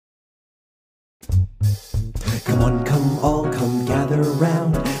Come on, come all, come gather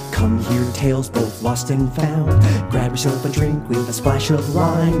round. Come hear tales both lost and found. Grab yourself a drink with a splash of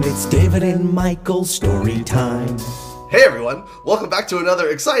lime. It's David and Michael's story time. Hey everyone, welcome back to another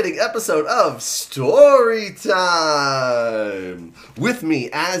exciting episode of Story Time! With me,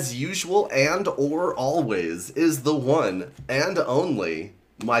 as usual and or always, is the one and only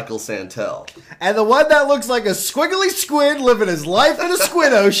Michael Santel. And the one that looks like a squiggly squid living his life in a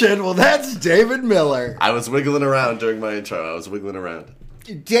squid ocean, well, that's David Miller. I was wiggling around during my intro.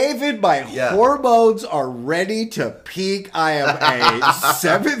 David, my hormones are ready to peak. I am a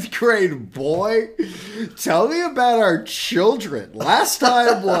 7th grade boy. Tell me about our children. Last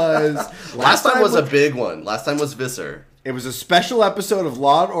time was a big one. Last time was Visser. It was a special episode of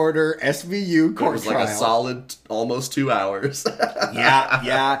Law & Order SVU court trial. It was like a solid almost 2 hours.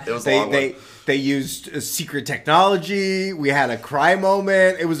 Yeah. It was a long one. They used secret technology. We had a cry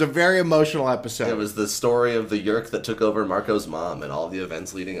moment. It was a very emotional episode. It was the story of the yeerk that took over Marco's mom and all the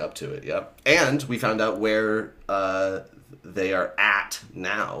events leading up to it. Yep. And we found out where they are at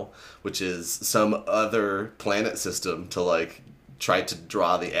now, which is some other planet system to try to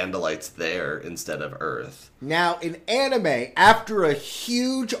draw the Andalites there instead of Earth. Now, in anime, after a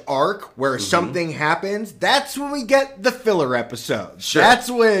huge arc where something happens, that's when we get the filler episode. Sure.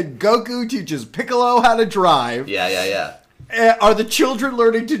 That's when Goku teaches Piccolo how to drive. Yeah. Are the children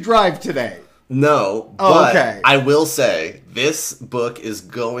learning to drive today? No, but okay. I will say, this book is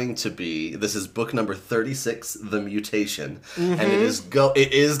going to be, this is book number 36, The Mutation, and it is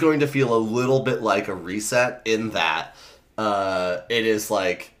going to feel a little bit like a reset in that it is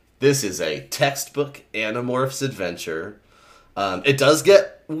like, this is a textbook Animorphs adventure. It does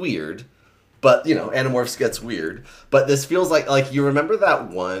get weird, but, Animorphs gets weird. But this feels like you remember that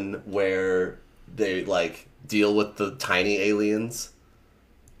one where they, deal with the tiny aliens?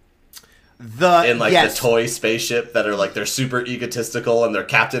 The toy spaceship that are, they're super egotistical and their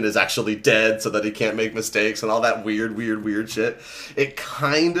captain is actually dead so that he can't make mistakes and all that weird shit. It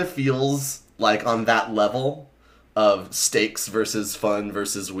kind of feels like on that level of stakes versus fun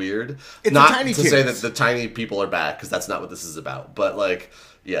versus weird. It's not tiny to kids. say that the tiny people are bad, because that's not what this is about. But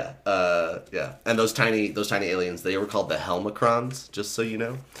yeah. And those tiny aliens, they were called the Helmicrons, just so you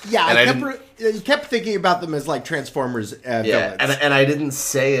know. Yeah, and I kept thinking about them as Transformers villains. And I didn't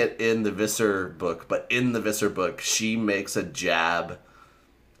say it in the Visser book, but in the Visser book, she makes a jab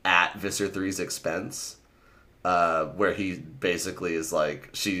at Visser 3's expense, where he basically is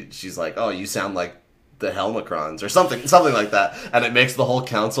she's like, oh, you sound like the Helmicrons or something like that, and it makes the whole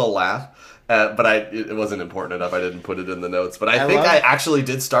council laugh. But it wasn't important enough. I didn't put it in the notes. But I think I actually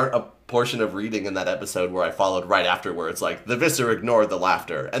did start a portion of reading in that episode where I followed right after, where it's like the Visser ignored the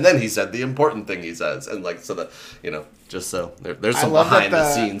laughter, and then he said the important thing he says, and so that just so there's some behind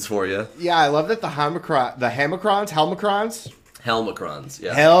the scenes for you. Yeah, I love that the Helmicrons.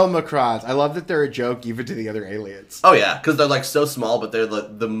 Yeah. Helmicrons. I love that they're a joke even to the other aliens. Oh yeah, because they're so small, but they're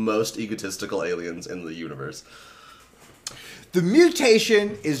the most egotistical aliens in the universe. The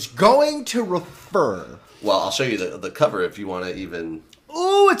Mutation is going to refer... Well, I'll show you the cover if you want to even...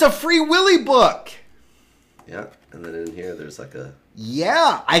 Ooh, it's a Free Willy book! Yeah, and then in here there's a...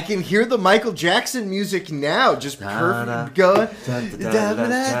 Yeah, I can hear the Michael Jackson music now. Just perfect going.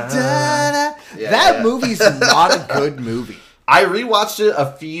 That movie's not a good movie. I rewatched it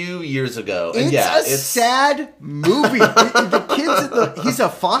a few years ago. And it's a sad movie. The kid's he's a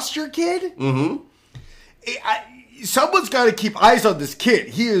foster kid? Mm-hmm. Someone's got to keep eyes on this kid.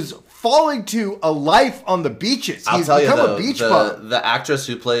 He is falling to a life on the beaches. He's become a beach bum. The actress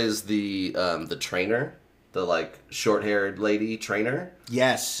who plays the trainer, the short-haired lady trainer.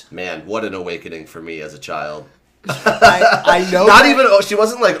 Yes. Man, what an awakening for me as a child. I know. She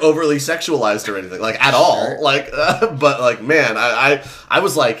wasn't overly sexualized or anything at all. But man, I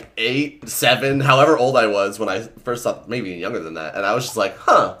was 8, 7, however old I was when I first saw, maybe younger than that, and I was just like,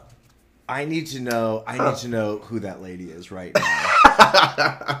 huh. I need to know who that lady is right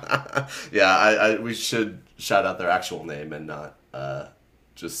now. Yeah, we should shout out their actual name and not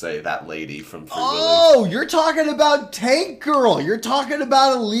just say that lady from Free Willy. Oh, you're talking about Tank Girl. You're talking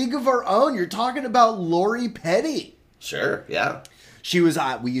about A League of Her Own. You're talking about Lori Petty. Sure, yeah. She was.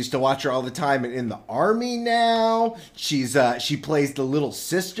 We used to watch her all the time in the Army. Now she plays the little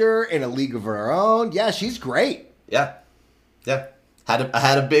sister in A League of Her Own. Yeah, she's great. Yeah. I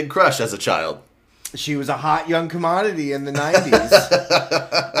had a big crush as a child. She was a hot young commodity in the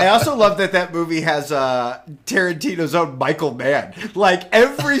 90s. I also love that movie has Tarantino's own Michael Mann.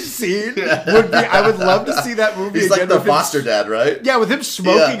 Every scene would be... I would love to see that movie again. He's the foster dad, right? Yeah, with him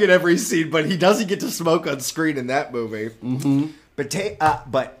smoking in every scene, but he doesn't get to smoke on screen in that movie. Mm-hmm.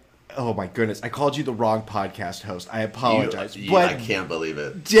 But Oh my goodness, I called you the wrong podcast host. I apologize. But I can't believe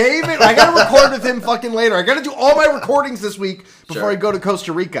it. David, I gotta record with him fucking later. I gotta do all my recordings this week before I go to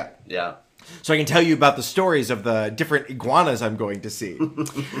Costa Rica. Yeah. So I can tell you about the stories of the different iguanas I'm going to see.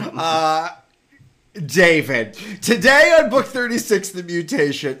 David, today on Book 36, The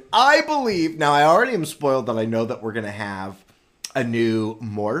Mutation, I believe, now I already am spoiled that I know that we're going to have a new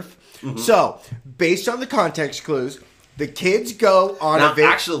morph. Mm-hmm. So, based on the context clues, the kids go on a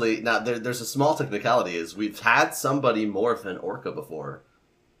vacation. Now there's a small technicality is we've had somebody morph an orca before.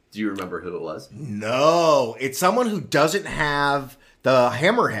 Do you remember who it was? No, it's someone who doesn't have the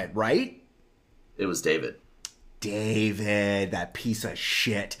hammerhead, right? It was David. David, that piece of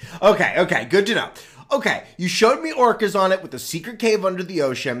shit. Okay, good to know. Okay, you showed me orcas on it with a secret cave under the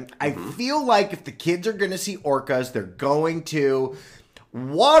ocean. I feel like if the kids are going to see orcas, they're going to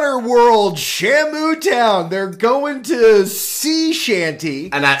Waterworld, Shamu Town. They're going to Sea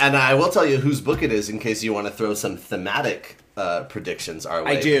Shanty. And I will tell you whose book it is in case you want to throw some thematic predictions our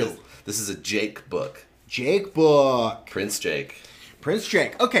way. I do. This is a Jake book. Jake book. Prince Jake. Prince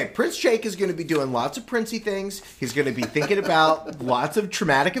Jake. Okay, Prince Jake is going to be doing lots of princey things. He's going to be thinking about lots of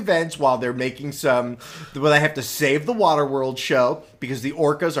traumatic events while they're making where they have to save the Waterworld show because the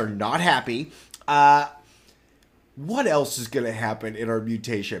orcas are not happy. What else is going to happen in our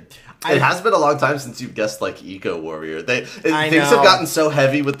mutation? It has been a long time since you've guessed like Eco Warrior. Things have gotten so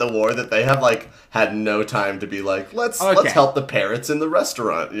heavy with the war that they have like had no time to be like, let's help the parrots in the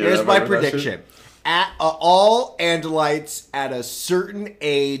restaurant. Here's my prediction. All Andalites at a certain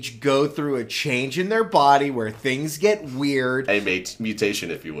age go through a change in their body where things get weird. A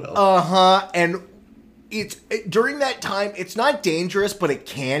mutation, if you will. And during that time, it's not dangerous, but it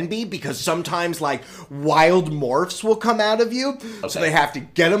can be because sometimes like wild morphs will come out of you. Okay. So they have to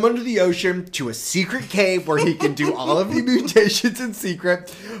get him under the ocean to a secret cave where he can do all of the mutations in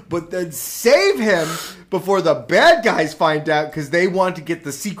secret, but then save him before the bad guys find out because they want to get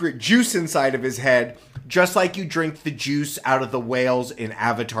the secret juice inside of his head, just like you drink the juice out of the whales in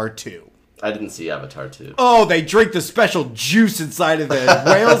Avatar 2. I didn't see Avatar 2. Oh, they drink the special juice inside of the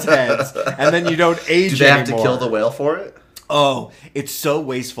whales' heads, and then you don't age anymore. Do they have to kill the whale for it? Oh, it's so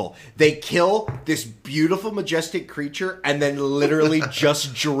wasteful. They kill this beautiful, majestic creature and then literally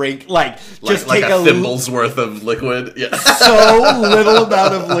just drink, take a thimble's worth of liquid. Yeah. So little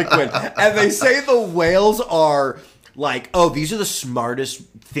amount of liquid. And they say the whales are like, oh, these are the smartest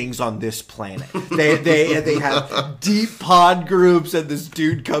things on this planet. They have deep pod groups, and this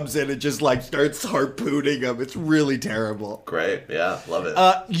dude comes in and just like starts harpooning them. It's really terrible. Great, yeah, love it.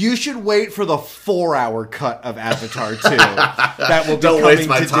 You should wait for the 4-hour cut of Avatar 2. That will be Don't coming waste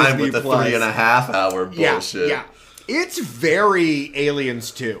my to time Disney with the Plus. 3.5-hour bullshit. Yeah, it's very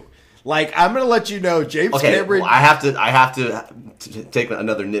Aliens 2. Like, I'm gonna let you know, James Cameron. Well, I have to take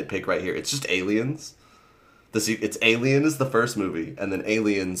another nitpick right here. It's just Aliens. It's Alien is the first movie, and then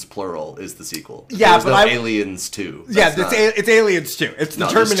Aliens plural is the sequel. Yeah, There's but no Aliens 2. It's Aliens 2. It's the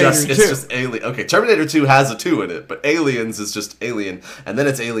Terminator 2. It's just Alien. Okay, Terminator 2 has a 2 in it, but Aliens is just Alien, and then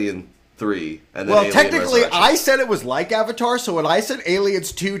it's Alien 3, and then Alien technically, Resurrection. I said it was like Avatar, so when I said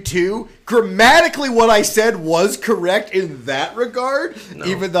Aliens 2, grammatically what I said was correct in that regard,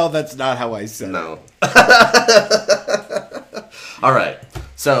 even though that's not how I said it. All right,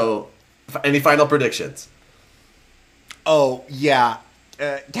 so any final predictions? Oh, yeah.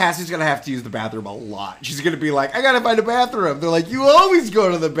 Cassie's going to have to use the bathroom a lot. She's going to be like, I got to find a bathroom. They're like, you always go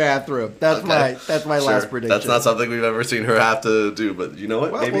to the bathroom. That's my last prediction. That's not something we've ever seen her have to do, but you know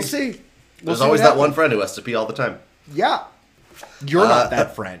what? Well, we'll see. There's always that one friend who has to pee all the time. Yeah. You're not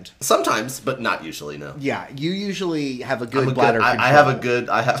that friend. Sometimes, but not usually, no. Yeah, you usually have a good bladder control.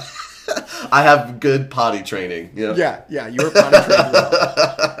 I have good potty training. You know? Yeah, you're potty trained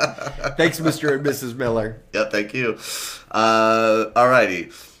well. Thanks, Mr. and Mrs. Miller. Yeah, thank you.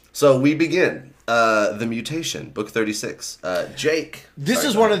 Alrighty. So we begin. The Mutation, book 36. Jake. This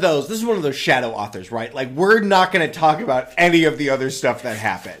is one of those shadow authors, right? Like, we're not going to talk about any of the other stuff that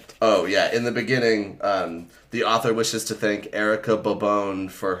happened. Oh, yeah. In the beginning, the author wishes to thank Erica Bobone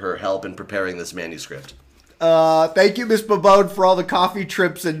for her help in preparing this manuscript. Thank you, Miss Bobone, for all the coffee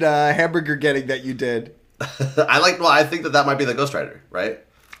trips and hamburger getting that you did. I think that might be the ghostwriter, right?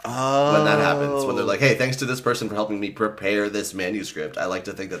 Oh. When that happens. When they're like, hey, thanks to this person for helping me prepare this manuscript. I like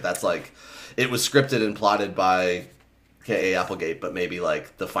to think that that's like, it was scripted and plotted by K.A. Applegate, but maybe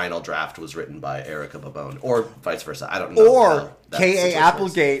like the final draft was written by Erica Bobone, or vice versa. I don't know. Or K.A.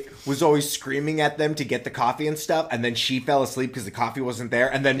 Applegate was always screaming at them to get the coffee and stuff, and then she fell asleep because the coffee wasn't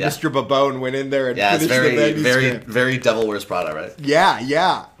there, and then Mr. Bobone went in there and finished the manuscript. Very Devil Wears Prada, right?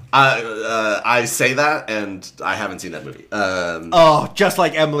 Yeah. I say that, and I haven't seen that movie. Just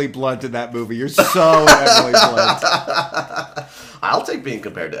like Emily Blunt in that movie. You're so Emily Blunt. I'll take being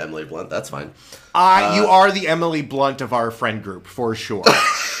compared to Emily Blunt. That's fine. You are the Emily Blunt of our friend group, for sure.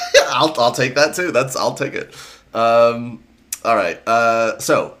 I'll take that, too. I'll take it. All right.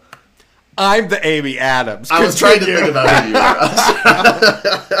 So... I'm the Amy Adams. I was trying to think about who you were.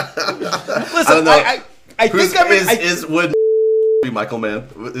 Listen, I think would be Michael Mann?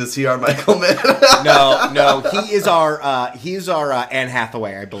 Is he our Michael Mann? No, he is our Anne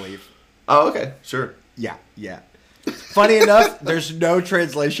Hathaway, I believe. Oh, okay, sure. Yeah. Funny enough, there's no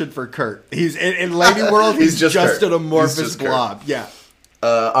translation for Kurt. He's in Lady World. He's just an amorphous blob. Yeah.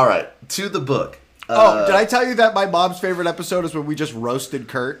 All right, to the book. Did I tell you that my mom's favorite episode is when we just roasted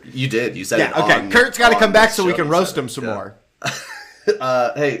Kurt? You did. You said it. Okay. Kurt's got to come back so we can roast him some more.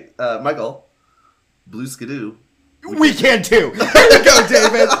 Hey, Michael. Blue Skidoo. We can too. Here we go,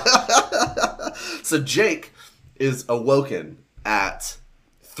 David. So Jake is awoken at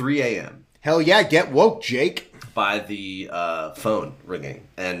 3 a.m. Hell yeah, get woke, Jake. By the phone ringing.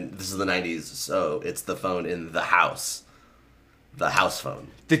 And this is the 90s, so it's the phone in the house. The house phone.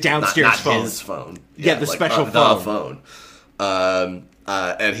 The downstairs not phone. His phone. Yeah, the special phone. The phone.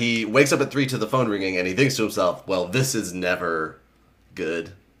 And he wakes up at 3 to the phone ringing, and he thinks to himself, well, this is never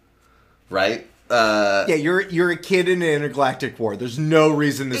good. Right? You're a kid in an intergalactic war. There's no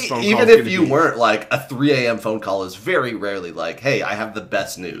reason this phone call even if you weren't, like, a 3 a.m. phone call is very rarely like, hey, I have the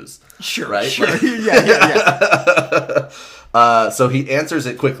best news. Sure, right? Sure. Yeah. So he answers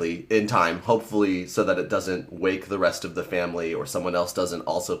it quickly in time, hopefully so that it doesn't wake the rest of the family or someone else doesn't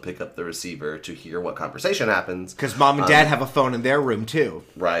also pick up the receiver to hear what conversation happens. Because mom and dad have a phone in their room, too.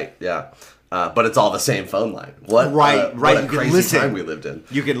 Right, yeah. But it's all the same phone line. What? Right. What a you crazy can listen. time we lived in.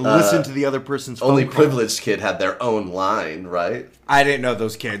 You can listen to the other person's phone Only call. privileged kid had their own line, right? I didn't know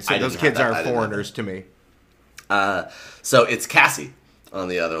those kids. So those kids are foreigners to me. So it's Cassie on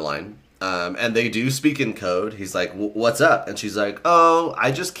the other line. And they do speak in code. He's like, what's up? And she's like, oh,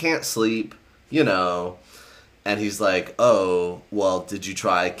 I just can't sleep, you know. And he's like, oh, well, did you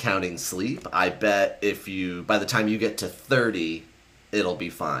try counting sleep? I bet by the time you get to 30, it'll be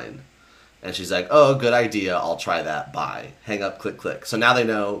fine. And she's like, oh, good idea. I'll try that. Bye. Hang up, click, click. So now they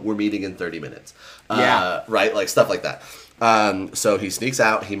know we're meeting in 30 minutes. Yeah. Right? Like stuff like that. So he sneaks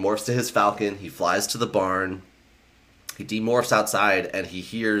out. He morphs to his falcon. He flies to the barn. He demorphs outside, and he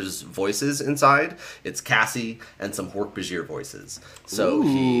hears voices inside. It's Cassie and some Hork-Bajir voices. So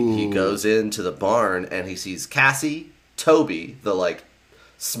he goes into the barn, and he sees Cassie, Toby, the, like,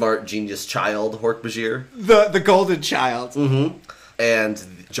 smart genius child Hork-Bajir. The golden child. Mm-hmm. And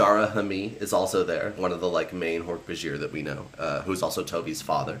Jara Hami is also there, one of the, like, main Hork-Bajir that we know, who's also Toby's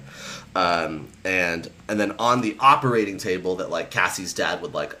father. And then on the operating table that, like, Cassie's dad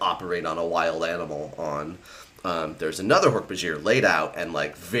would, like, operate on a wild animal on... there's another Hork-Bajir laid out and,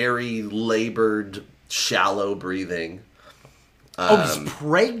 like, very labored, shallow breathing. He's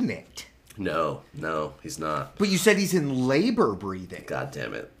pregnant. No, he's not. But you said he's in labor breathing. God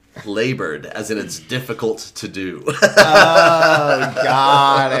damn it. Labored, as in it's difficult to do. Oh,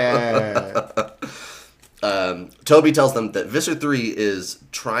 got it. Toby tells them that Visser 3 is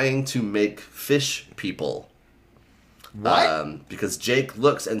trying to make fish people. What? Because Jake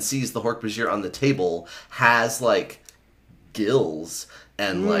looks and sees the Hork-Bajir on the table has, like, gills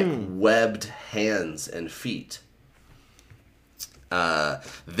and, like, webbed hands and feet.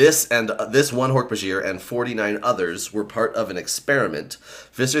 This one Hork-Bajir and 49 others were part of an experiment.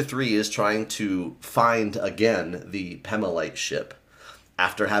 Visser 3 is trying to find, again, the Pemalite ship.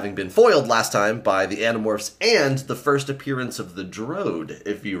 After having been foiled last time by the Animorphs and the first appearance of the Drode,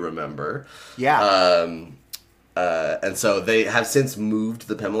 if you remember. Yeah. And so they have since moved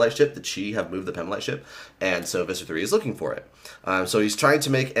the Pemalite ship. The Chi have moved the Pemalite ship. And so Visser 3 is looking for it. So he's trying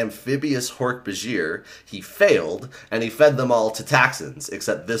to make amphibious Hork-Bajir. He failed, and he fed them all to Taxons,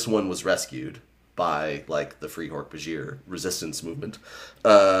 except this one was rescued by, like, the Free Hork-Bajir resistance movement.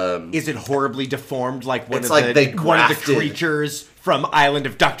 Is it horribly deformed like one of the creatures from Island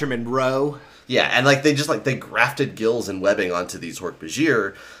of Dr. Monroe? Yeah, and, like, they grafted gills and webbing onto these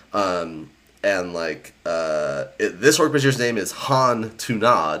Hork-Bajir. And, like, this Hork-Bajir's name is Han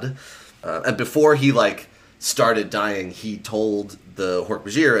Tunad. And before he, like, started dying, he told the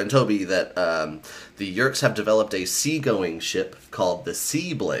Hork-Bajir and Toby that the yeerks have developed a seagoing ship called the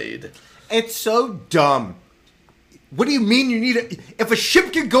Seablade. It's so dumb. What do you mean you need it? If a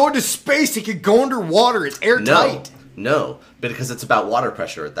ship can go into space, it can go underwater. It's airtight. No, because it's about water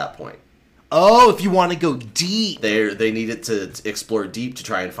pressure at that point. Oh, if you want to go deep. They need it to explore deep to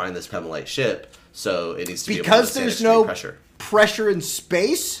try and find this Pemalite ship, so it needs to be able to because withstand there's extreme no pressure. pressure in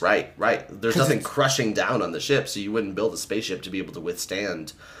space? Right. There's nothing crushing down on the ship, so you wouldn't build a spaceship to be able to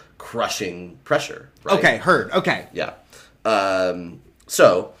withstand crushing pressure, right? Okay, heard. Okay. Yeah.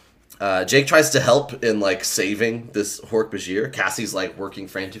 So Jake tries to help in, like, saving this Hork-Bajir. Cassie's, like, working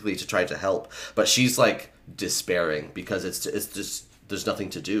frantically to try to help, but she's, like, despairing because it's just there's nothing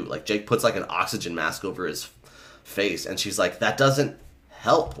to do. Like, Jake puts, like, an oxygen mask over his face, and she's like, that doesn't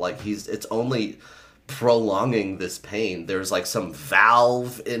help. Like, it's only prolonging this pain. There's, like, some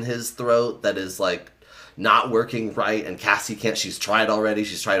valve in his throat that is, like, not working right, and Cassie can't. She's tried already.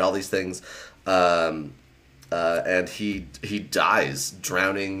 She's tried all these things. And he dies,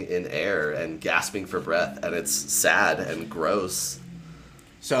 drowning in air and gasping for breath, and it's sad and gross.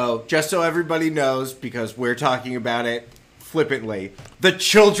 So, just so everybody knows, because we're talking about it flippantly, the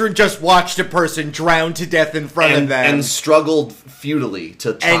children just watched a person drown to death in front of them. And struggled futilely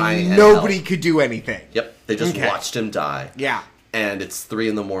to try and nobody help. Could do anything. Yep, they just watched him die. Yeah. And it's 3:30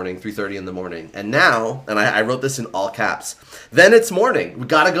 in the morning. And now, and I wrote this in all caps, then it's morning. We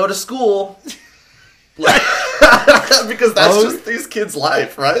gotta go to school. Because that's just these kids'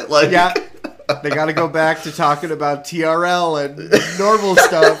 life, right? Like, yeah. They gotta go back to talking about TRL and normal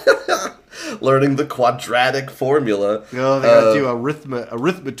stuff. Learning the quadratic formula. Oh, they gotta do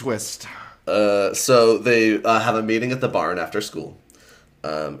arithma twist. So they have a meeting at the barn after school.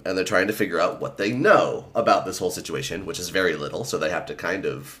 And they're trying to figure out what they know about this whole situation, which is very little, so they have to kind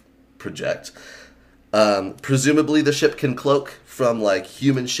of project. Presumably the ship can cloak from, like,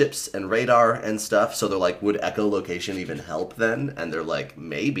 human ships and radar and stuff, so they're like, would echolocation even help then? And they're like,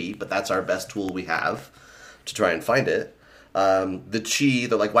 maybe, but that's our best tool we have to try and find it. The Chi,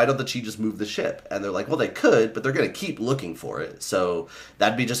 they're like, why don't the Chi just move the ship? And they're like, well, they could, but they're going to keep looking for it, so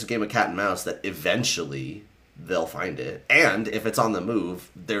that'd be just a game of cat and mouse that eventually they'll find it. And if it's on the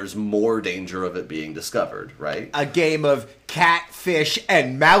move, there's more danger of it being discovered, right? A game of catfish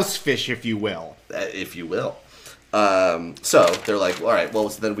and mousefish, if you will. If you will. So they're like, all right, well,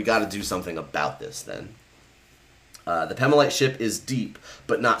 so then we got to do something about this then. The Pemalite ship is deep,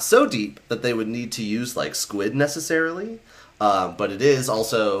 but not so deep that they would need to use, like, squid necessarily. But it is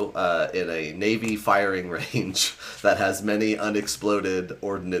also in a Navy firing range that has many unexploded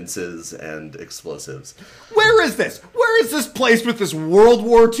ordnances and explosives. Where is this? Where is this place with this World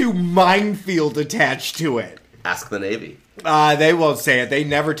War II minefield attached to it? Ask the Navy. They won't say it. They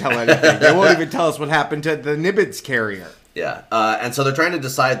never tell anything. They won't even tell us what happened to the Nimitz carrier. Yeah, and so they're trying to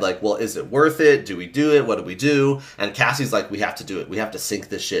decide, like, well, is it worth it? Do we do it? What do we do? And Cassie's like, we have to do it. We have to sink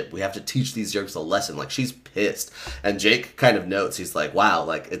this ship. We have to teach these yeerks a lesson. Like, she's pissed. And Jake kind of notes, he's like, wow,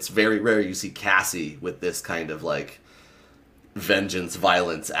 like, it's very rare you see Cassie with this kind of, like, vengeance,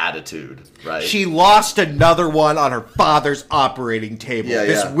 violence attitude, right? She lost another one on her father's operating table. Yeah,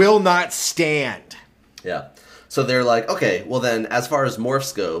 this will not stand. Yeah. So they're like, okay, well then, as far as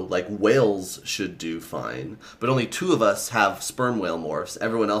morphs go, like, whales should do fine, but only 2 of us have sperm whale morphs.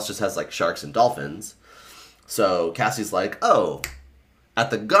 Everyone else just has, like, sharks and dolphins. So Cassie's like, oh, at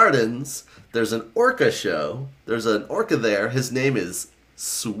the gardens, there's an orca show. There's an orca there. His name is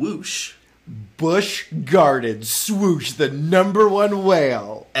Swoosh. Busch Garden Swoosh, the #1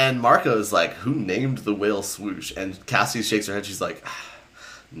 whale. And Marco's like, who named the whale Swoosh? And Cassie shakes her head. She's like,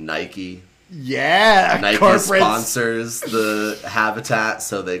 Nike. Yeah, Nike corporates. sponsors the habitat,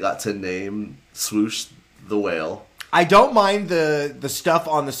 so they got to name Swoosh the whale. I don't mind the stuff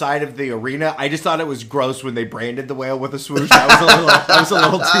on the side of the arena. I just thought it was gross when they branded the whale with a swoosh. That was a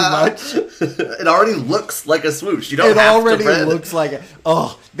little too much. It already looks like a swoosh. You don't it have already to brand looks like it.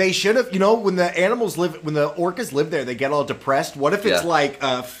 Oh, they should have. You know, when the orcas live there, they get all depressed. What if it's like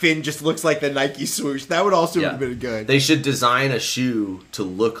Finn just looks like the Nike swoosh? That would also have been good. They should design a shoe to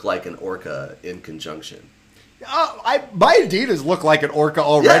look like an orca in conjunction. My Adidas look like an orca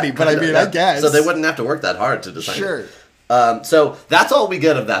already, but I mean, I guess. So they wouldn't have to work that hard to design Sure. it. So that's all we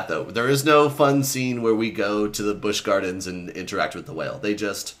get of that, though. There is no fun scene where we go to the Busch Gardens and interact with the whale. They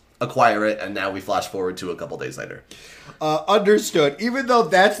just acquire it, and now we flash forward to a couple days later. Understood. Even though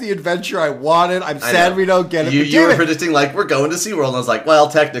that's the adventure I wanted, I'm sad we don't get it. You were predicting, like, we're going to SeaWorld, and I was like, well,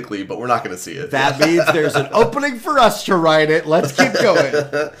 technically, but we're not going to see it. That means there's an opening for us to write it. Let's keep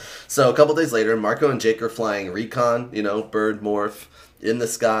going. So a couple days later, Marco and Jake are flying recon, bird morph, in the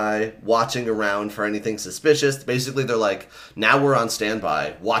sky, watching around for anything suspicious. Basically, they're like, now we're on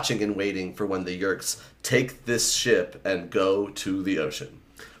standby, watching and waiting for when the yeerks take this ship and go to the ocean.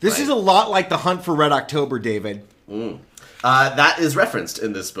 This is a lot like the Hunt for Red October, David. That is referenced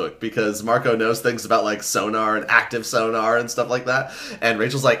in this book because Marco knows things about like sonar and active sonar and stuff like that. And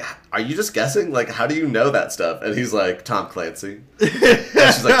Rachel's like, "Are you just guessing? Like, how do you know that stuff?" And he's like, "Tom Clancy." And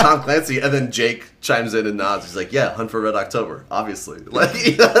she's like, "Tom Clancy." And then Jake chimes in and nods. He's like, "Yeah, Hunt for Red October, obviously."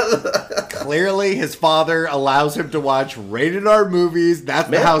 Like, clearly, his father allows him to watch rated R movies. That's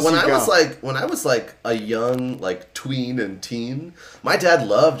the house when you go. When I was like a young like tween and teen, my dad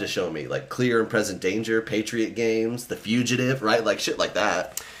loved to show me like Clear and Present Danger, Patriot Games, The Fugitive, right? Like shit like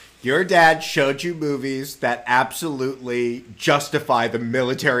that. Your dad showed you movies that absolutely justify the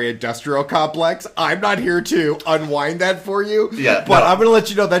military-industrial complex. I'm not here to unwind that for you, but I'm going to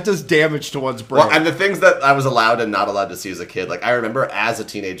let you know that does damage to one's brain. Well, and the things that I was allowed and not allowed to see as a kid, like I remember as a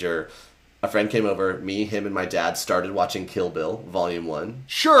teenager, a friend came over, me, him, and my dad started watching Kill Bill, Volume 1.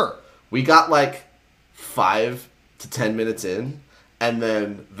 Sure. We got like 5 to 10 minutes in, and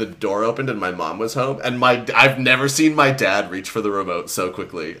then the door opened and my mom was home, and I've never seen my dad reach for the remote so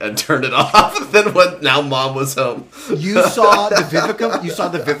quickly and turn it off than when now mom was home. You saw the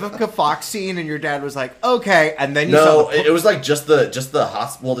Vivica Fox scene, and your dad was like, "Okay," and then it was like just the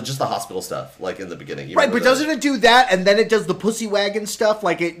hospital stuff, like in the beginning. Right, but doesn't it do that, and then it does the pussy wagon stuff?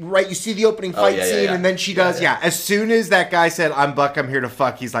 Like you see the opening fight scene, and then she does, As soon as that guy said, "I'm Buck, I'm here to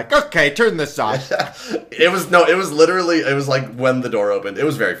fuck," he's like, "Okay, turn this off." It was like when the door opened. It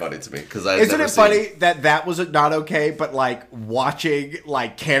was very funny to me because Isn't it funny that was not okay, but like watching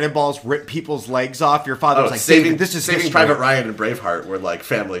like cannonballs rip people's legs off? Your father was like, "David, this is Saving history." Private Ryan and Braveheart were like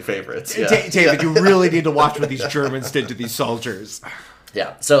family favorites. Yeah. David, you really need to watch what these Germans did to these soldiers.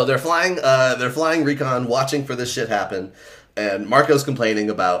 Yeah, so they're flying recon, watching for this shit happen. And Marco's complaining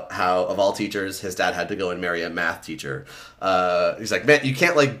about how, of all teachers, his dad had to go and marry a math teacher. He's like, "Man, you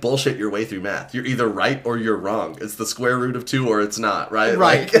can't, like, bullshit your way through math. You're either right or you're wrong. It's the square root of 2 or it's not, right?"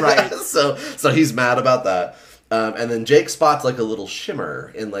 Right. So he's mad about that. And then Jake spots, like, a little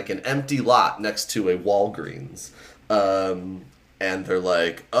shimmer in, like, an empty lot next to a Walgreens. And they're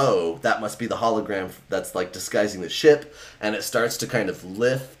like, "Oh, that must be the hologram that's, like, disguising the ship." And it starts to kind of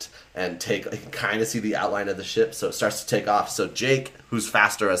lift and you can kind of see the outline of the ship, so it starts to take off. So Jake, who's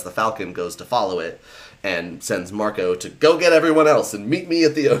faster as the Falcon, goes to follow it and sends Marco to go get everyone else and meet me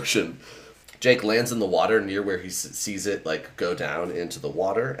at the ocean. Jake lands in the water near where he sees it like go down into the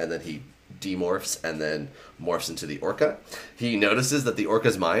water, and then he demorphs and then morphs into the orca. He notices that the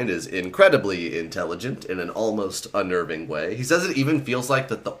orca's mind is incredibly intelligent in an almost unnerving way. He says it even feels like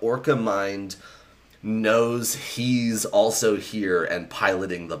that the orca mind knows he's also here and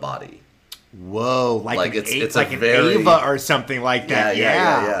piloting the body. Whoa, like it's like an very Ava or something like that.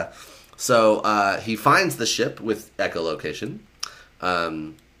 Yeah. So he finds the ship with echolocation,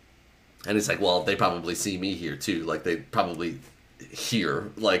 and he's like, "Well, they probably see me here too. Like they probably hear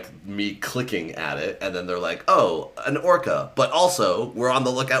like me clicking at it, and then they're like, 'Oh, an orca!' But also, we're on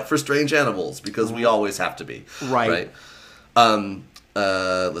the lookout for strange animals because we always have to be, right?"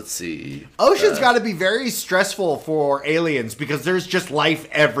 Let's see. Ocean's got to be very stressful for aliens because there's just life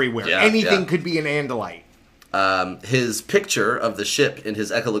everywhere. Anything could be an Andalite. His picture of the ship in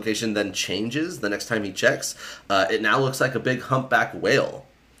his echolocation then changes the next time he checks. It now looks like a big humpback whale.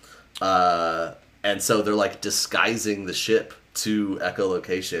 And so they're like disguising the ship to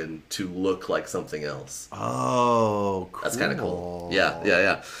echolocation to look like something else. Oh, cool. That's kind of cool.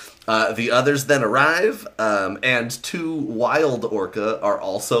 Yeah. The others then arrive, and 2 wild orca are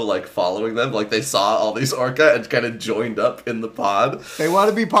also, like, following them. Like, they saw all these orca and kind of joined up in the pod. They want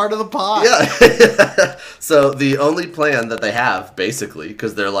to be part of the pod. Yeah. So the only plan that they have, basically,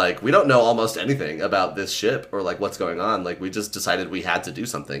 because they're like, we don't know almost anything about this ship or, like, what's going on. Like, we just decided we had to do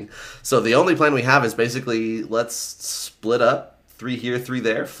something. So the only plan we have is basically, let's split up, 3 here, 3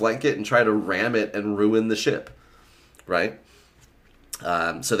 there, flank it, and try to ram it and ruin the ship. Right?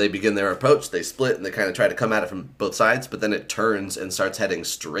 So they begin their approach, they split, and they kind of try to come at it from both sides, but then it turns and starts heading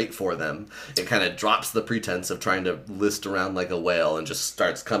straight for them. It kind of drops the pretense of trying to list around like a whale and just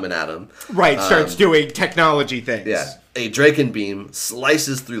starts coming at them. Right, starts doing technology things. Yeah. A Draken beam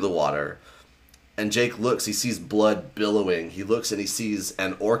slices through the water, and Jake looks, he sees blood billowing. He looks and he sees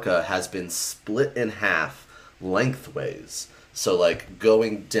an orca has been split in half lengthways. So, like,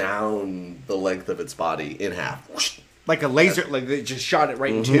 going down the length of its body in half. Whoosh. Like a laser, like they just shot it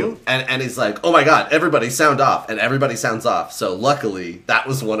right in 2. And he's like, "Oh my god, everybody sound off." And everybody sounds off. So luckily, that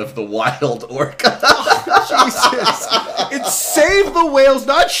was one of the wild orca. Jesus. It saved the whales,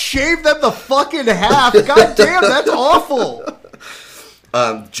 not shave them the fucking half. God damn, that's awful.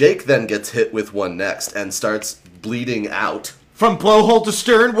 Jake then gets hit with one next and starts bleeding out. From blowhole to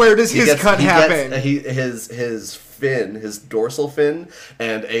stern, where does his cut happen? His fin, his dorsal fin,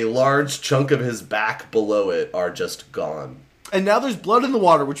 and a large chunk of his back below it are just gone. And now there's blood in the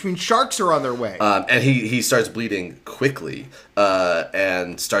water, which means sharks are on their way. And he starts bleeding quickly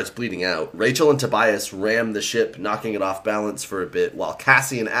and starts bleeding out. Rachel and Tobias ram the ship, knocking it off balance for a bit, while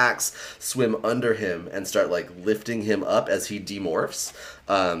Cassie and Axe swim under him and start like lifting him up as he demorphs.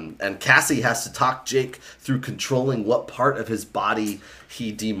 And Cassie has to talk Jake through controlling what part of his body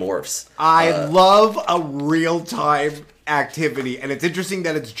he demorphs. I love a real-time activity, and it's interesting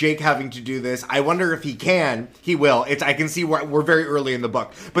that it's Jake having to do this. I wonder if he can. He will. I can see we're very early in the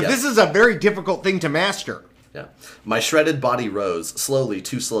book. But This is a very difficult thing to master. Yeah. My shredded body rose, slowly,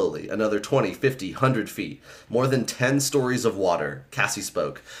 too slowly, another 20, 50, 100 feet. More than 10 stories of water. Cassie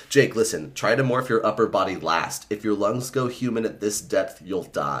spoke. Jake, listen, try to morph your upper body last. If your lungs go human at this depth, you'll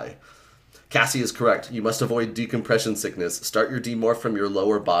die. Cassie is correct. You must avoid decompression sickness. Start your demorph from your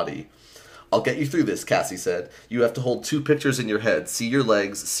lower body. I'll get you through this, Cassie said. You have to hold 2 pictures in your head. See your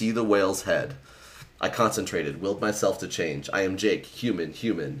legs, see the whale's head. I concentrated, willed myself to change. I am Jake, human,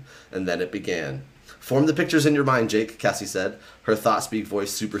 human. And then it began. Form the pictures in your mind, Jake, Cassie said, her thought-speak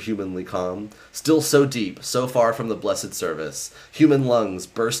voice superhumanly calm. Still so deep, so far from the blessed service. Human lungs,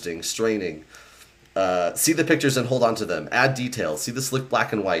 bursting, straining. See the pictures and hold on to them. Add details. See the slick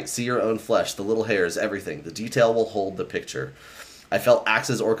black and white. See your own flesh, the little hairs, everything. The detail will hold the picture. I felt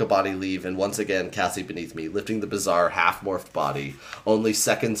Axe's orca body leave, and once again Cassie beneath me, lifting the bizarre half-morphed body. Only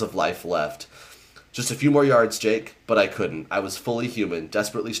seconds of life left. Just a few more yards, Jake, but I couldn't. I was fully human,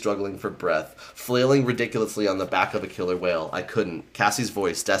 desperately struggling for breath, flailing ridiculously on the back of a killer whale. I couldn't. Cassie's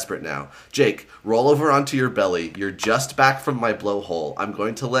voice, desperate now. Jake, roll over onto your belly. You're just back from my blowhole. I'm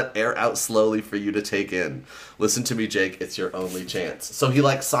going to let air out slowly for you to take in. Listen to me, Jake. It's your only chance. So he,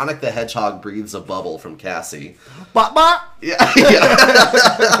 like Sonic the Hedgehog, breathes a bubble from Cassie. Ba-ba! Yeah.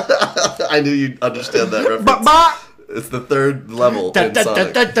 I knew you'd understand that reference. Ba-ba! It's the third level in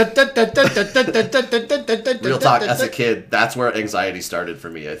Sonic. Real talk, as a kid, that's where anxiety started for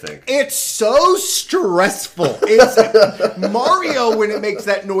me, I think. It's so stressful. It's Mario, when it makes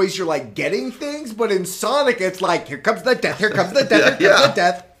that noise, you're like getting things, but in Sonic, it's like, here comes the death, here comes the death, here comes the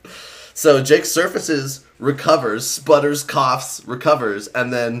death. So Jake surfaces, recovers, sputters, coughs, recovers,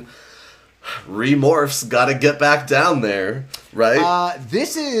 and then remorphs, gotta get back down there, right?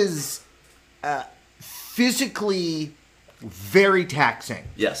 This is physically very taxing.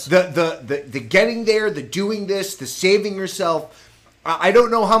 Yes. The getting there, the doing this, the saving yourself. I don't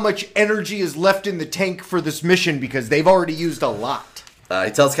know how much energy is left in the tank for this mission because they've already used a lot.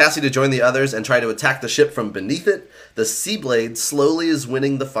 He tells Cassie to join the others and try to attack the ship from beneath it. The Seablade slowly is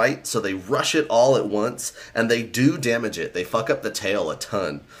winning the fight, so they rush it all at once, and they do damage it. They fuck up the tail a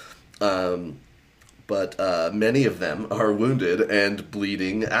ton. But many of them are wounded and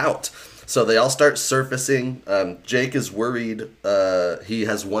bleeding out. So they all start surfacing. Jake is worried. He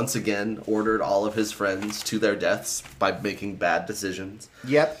has once again ordered all of his friends to their deaths by making bad decisions.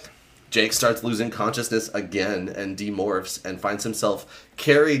 Yep. Jake starts losing consciousness again and demorphs and finds himself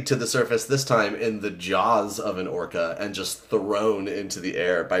carried to the surface, this time in the jaws of an orca, and just thrown into the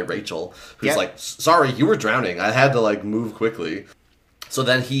air by Rachel, who's like, sorry, you were drowning. I had to like move quickly. So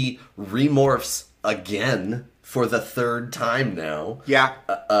then he remorphs again for the third time now. Yeah.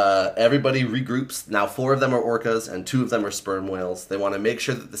 Everybody regroups. Now 4 of them are orcas and 2 of them are sperm whales. They want to make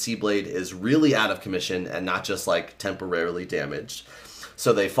sure that the Seablade is really out of commission and not just like temporarily damaged.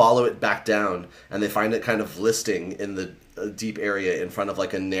 So they follow it back down and they find it kind of listing in the deep area in front of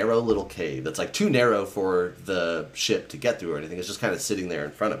like a narrow little cave that's like too narrow for the ship to get through or anything. It's just kind of sitting there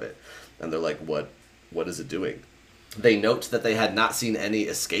in front of it. And they're like, what is it doing? They note that they had not seen any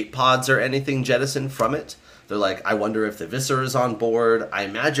escape pods or anything jettisoned from it. They're like, I wonder if the Visser is on board. I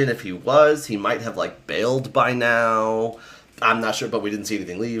imagine if he was, he might have like bailed by now. I'm not sure, but we didn't see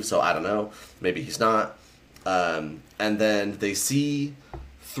anything leave, so I don't know. Maybe he's not. And then they see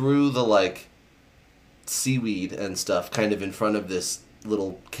through the like seaweed and stuff kind of in front of this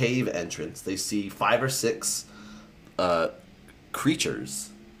little cave entrance. They see 5 or 6 creatures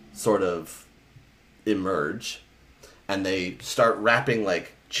sort of emerge, and they start wrapping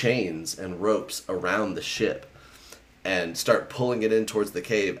like chains and ropes around the ship and start pulling it in towards the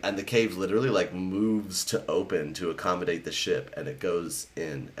cave, and the cave literally like moves to open to accommodate the ship, and it goes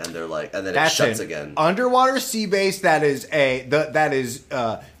in, and they're like, and then it shuts again. Underwater sea base that is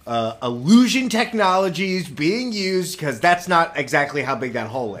illusion technologies being used, because that's not exactly how big that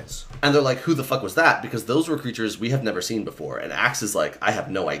hole is. And they're like, who the fuck was that? Because those were creatures we have never seen before. And Axe is like, I have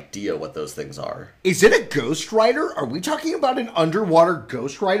no idea what those things are. Is it a Ghost Rider? Are we talking about an underwater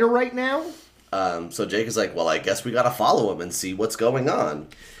Ghost Rider right now? So Jake is like, well, I guess we gotta follow him and see what's going on.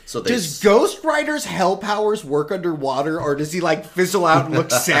 So does Ghost Rider's hell powers work underwater, or does he like fizzle out and look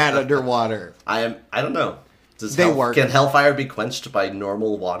sad underwater? I don't know. Work. Can hellfire be quenched by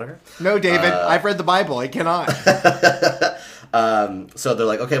normal water? No, David. I've read the Bible. It cannot. So they're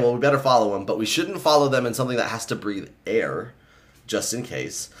like, okay, well, we better follow him, but we shouldn't follow them in something that has to breathe air, just in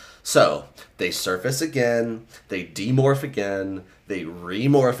case. So they surface again, they demorph again, they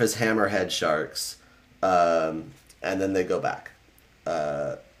remorph as hammerhead sharks, and then they go back.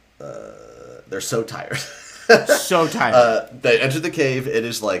 They're so tired. So tired. They enter the cave. It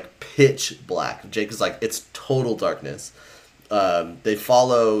is like pitch black. Jake is like, it's total darkness. They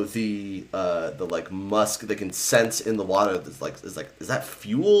follow the like musk. They can sense in the water. Is that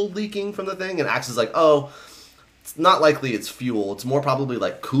fuel leaking from the thing? And Axe is like, oh, it's not likely it's fuel. It's more probably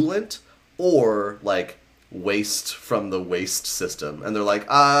like coolant or like waste from the waste system. And they're like,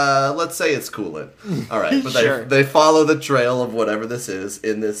 let's say it's coolant. All right, but Sure. they follow the trail of whatever this is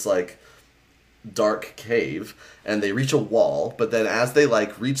in this like dark cave, and they reach a wall. But then as they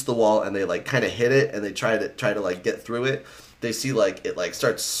like reach the wall and they like kind of hit it and they try to like get through it, they see like it like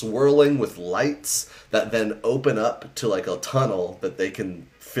starts swirling with lights that then open up to like a tunnel that they can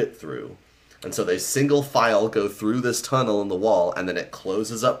fit through. And so they single file go through this tunnel in the wall, and then it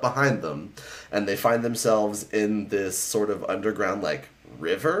closes up behind them, and they find themselves in this sort of underground like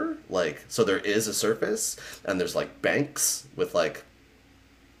river. Like, so there is a surface and there's like banks with like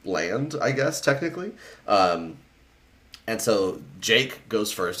land, I guess, technically. And so Jake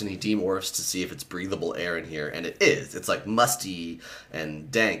goes first and he demorphs to see if it's breathable air in here, and it is. It's like musty and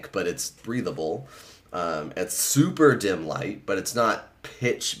dank, but it's breathable. It's super dim light, but it's not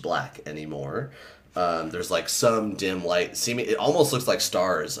pitch black anymore. There's like some dim light seeming, it almost looks like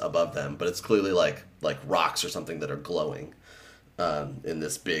stars above them, but it's clearly like rocks or something that are glowing in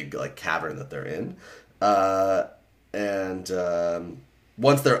this big like cavern that they're in.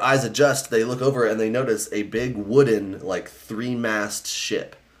 Once their eyes adjust, they look over and they notice a big wooden, like, 3-mast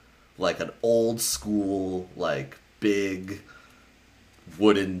ship. Like an old school, like, big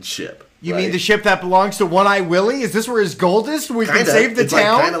wooden ship. You mean the ship that belongs to One-Eye Willie? Is this where his gold is? We can save the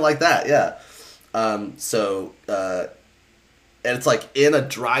town? Like, kind of like that, yeah. And it's, like, in a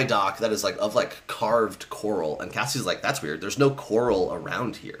dry dock that is, like, of, like, carved coral. And Cassie's like, that's weird. There's no coral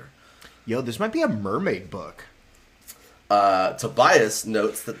around here. Yo, this might be a mermaid book. Tobias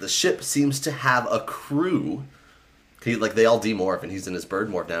notes that the ship seems to have a crew. They all demorph, and he's in his bird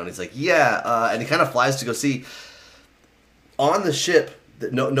morph now, and he's like, yeah, and he kind of flies to go see. On the ship,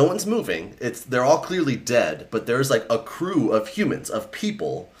 no one's moving. They're all clearly dead, but there's like a crew of humans, of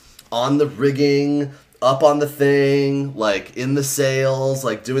people, on the rigging, up on the thing, like in the sails,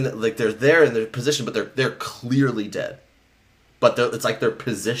 like doing that. Like they're there in their position, but they're clearly dead. But it's like they're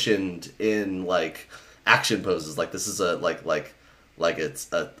positioned in like action poses, like this is a like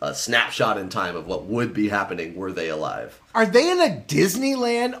it's a snapshot in time of what would be happening were they alive. Are they in a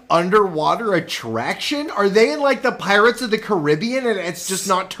Disneyland underwater attraction? Are they in like the Pirates of the Caribbean and it's just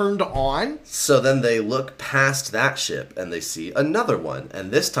not turned on? So then they look past that ship and they see another one,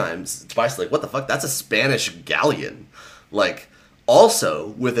 and this time Tobias is like, what the fuck, that's a Spanish galleon, like also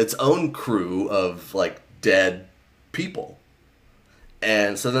with its own crew of like dead people.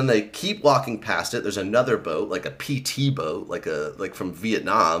 And so then they keep walking past it. There's another boat, like a PT boat, like from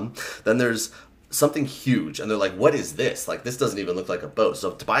Vietnam. Then there's something huge, and they're like, what is this? Like, this doesn't even look like a boat.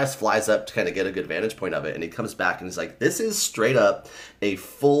 So Tobias flies up to kind of get a good vantage point of it, and he comes back and he's like, this is straight up a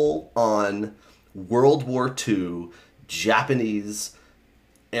full-on World War II Japanese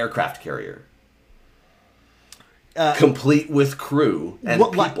aircraft carrier. Complete with crew and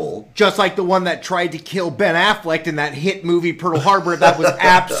people. Just like the one that tried to kill Ben Affleck in that hit movie Pearl Harbor that was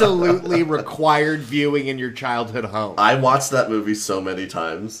absolutely required viewing in your childhood home. I watched that movie so many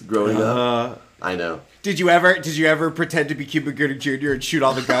times growing up. I know. Did you ever pretend to be Cuba Gooding Jr. and shoot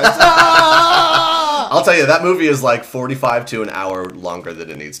all the guns? I'll tell you, that movie is like 45 to an hour longer than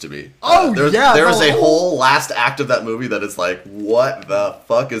it needs to be. There is a whole last act of that movie that is like, what the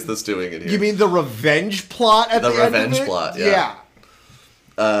fuck is this doing in here? You mean the revenge plot at the end of it? The revenge plot, yeah.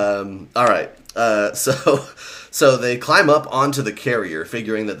 All right. So they climb up onto the carrier,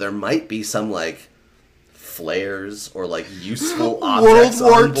 figuring that there might be some like flares or like useful objects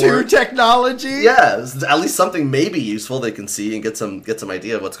World War II technology. Yeah, at least something maybe useful they can see and get some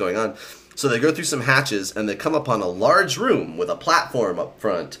idea of what's going on. So they go through some hatches and they come upon a large room with a platform up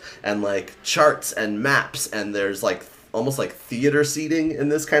front and like charts and maps, and there's like almost like theater seating in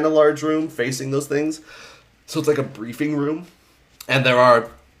this kind of large room facing those things. So it's like a briefing room, and there are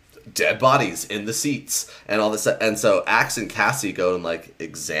dead bodies in the seats and all this. And so Axe and Cassie go and like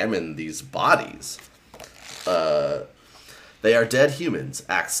examine these bodies. They are dead humans,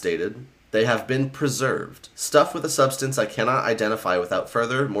 Axe stated. They have been preserved, stuffed with a substance I cannot identify without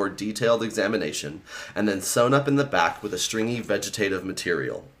further, more detailed examination, and then sewn up in the back with a stringy vegetative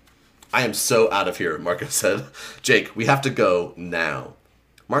material. I am so out of here, Marco said. Jake, we have to go now.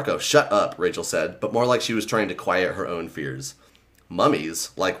 Marco, shut up, Rachel said, but more like she was trying to quiet her own fears.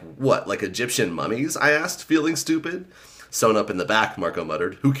 Mummies? Like what, like Egyptian mummies? I asked, feeling stupid. Sewn up in the back, Marco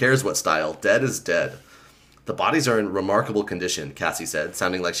muttered. Who cares what style? Dead is dead. The bodies are in remarkable condition, Cassie said,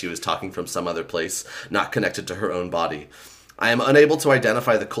 sounding like she was talking from some other place, not connected to her own body. I am unable to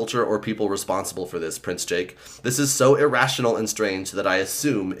identify the culture or people responsible for this, Prince Jake. This is so irrational and strange that I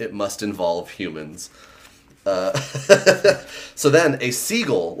assume it must involve humans. So then a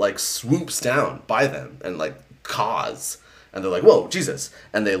seagull, like, swoops down by them and, like, caws. And they're like, whoa, Jesus.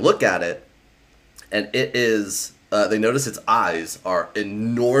 And they look at it, and it is, they notice its eyes are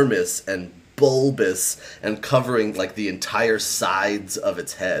enormous and bulbous and covering like the entire sides of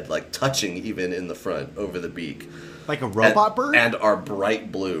its head, like touching even in the front over the beak. Like a robot bird? And are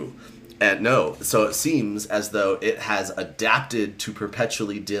bright blue. And no, so it seems as though it has adapted to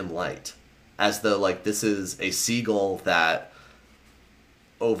perpetually dim light. As though like this is a seagull that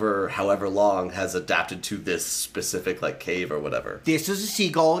over however long has adapted to this specific like cave or whatever. This is a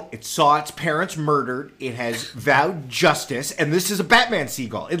seagull. It saw its parents murdered. It has vowed justice. And this is a Batman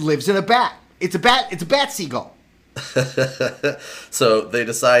seagull. It lives in a bat. It's a bat seagull. So they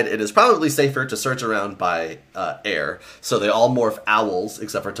decide it is probably safer to search around by air. So they all morph owls,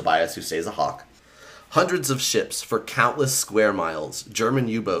 except for Tobias, who stays a hawk. Hundreds of ships for countless square miles, German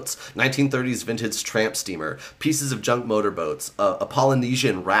U-boats, 1930s vintage tramp steamer, pieces of junk motorboats, a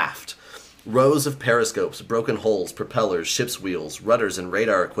Polynesian raft, rows of periscopes, broken hulls, propellers, ship's wheels, rudders and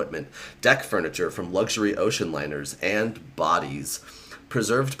radar equipment, deck furniture from luxury ocean liners, and bodies.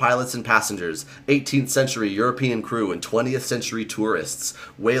 Preserved pilots and passengers, 18th century European crew and 20th century tourists,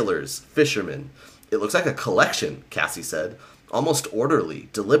 whalers, fishermen. It looks like a collection, Cassie said. Almost orderly,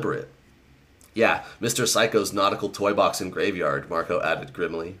 deliberate. Yeah, Mr. Psycho's nautical toy box and graveyard, Marco added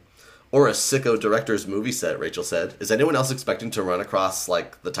grimly. Or a sicko director's movie set, Rachel said. Is anyone else expecting to run across,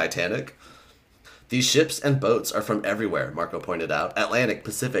 like, the Titanic? These ships and boats are from everywhere, Marco pointed out. Atlantic,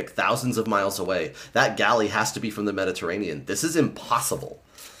 Pacific, thousands of miles away. That galley has to be from the Mediterranean. This is impossible.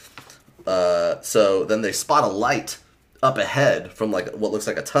 So then they spot a light up ahead from like what looks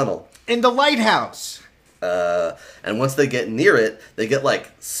like a tunnel. In the lighthouse. And once they get near it, they get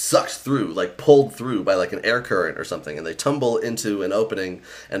like sucked through, like pulled through by like an air current or something. And they tumble into an opening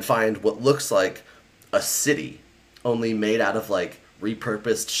and find what looks like a city, only made out of like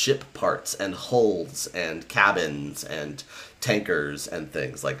repurposed ship parts and hulls and cabins and tankers and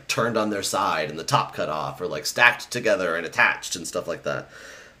things, like turned on their side and the top cut off, or like stacked together and attached and stuff like that.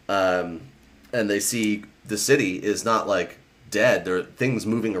 And they see the city is not like dead. There are things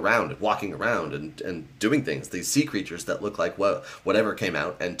moving around and walking around and doing things. These sea creatures that look like whatever came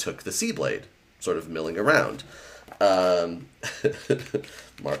out and took the Seablade, sort of milling around.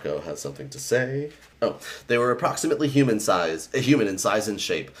 Marco has something to say. Oh, they were approximately human in size and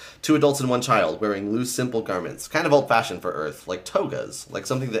shape. 2 adults and 1 child, wearing loose, simple garments, kind of old-fashioned for Earth, like togas, like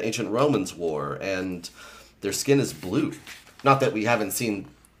something the ancient Romans wore, and their skin is blue. Not that we haven't seen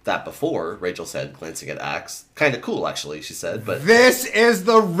that before, Rachel said, glancing at Axe. Kind of cool, actually, she said, but... This is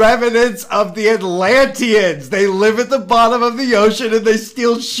the remnants of the Atlanteans! They live at the bottom of the ocean and they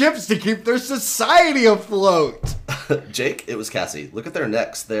steal ships to keep their society afloat! Jake, it was Cassie. Look at their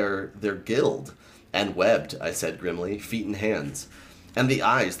necks. They're gilled and webbed, I said grimly, feet and hands. And the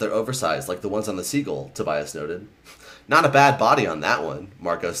eyes, they're oversized, like the ones on the seagull, Tobias noted. Not a bad body on that one,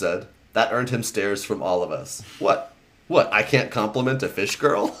 Marco said. That earned him stares from all of us. What? I can't compliment a fish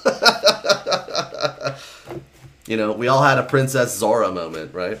girl? You know, we all had a Princess Zora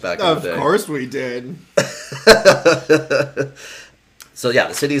moment, right? Back in the day. Of course we did. So yeah,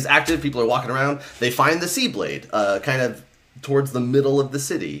 the city is active. People are walking around. They find the Seablade, kind of towards the middle of the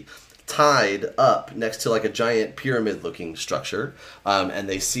city, tied up next to like a giant pyramid-looking structure. And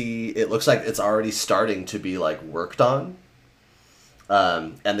they see, it looks like it's already starting to be like worked on.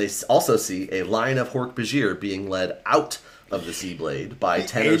 And they also see a line of Hork-Bajir being led out of the Seablade by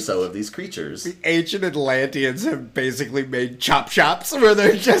 10 or so of these creatures. The ancient Atlanteans have basically made chop shops where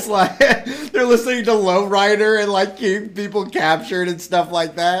they're just like, they're listening to Lowrider and like keeping people captured and stuff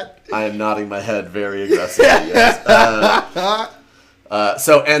like that. I am nodding my head very aggressively, yes.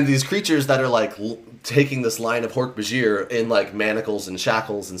 And these creatures that are like taking this line of Hork-Bajir in like manacles and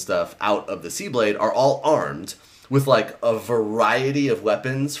shackles and stuff out of the Seablade are all armed with like a variety of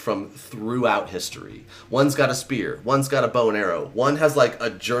weapons from throughout history. One's got a spear, one's got a bow and arrow, one has like a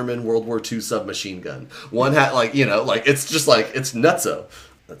German World War II submachine gun, one had like, you know, like it's just like, it's nutso.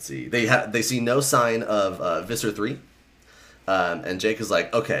 Let's see, they see no sign of Visser 3. And Jake is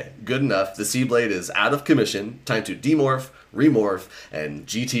like, okay, good enough. The Seablade is out of commission. Time to demorph, remorph, and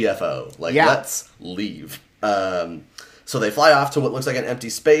GTFO. Like, let's leave. So they fly off to what looks like an empty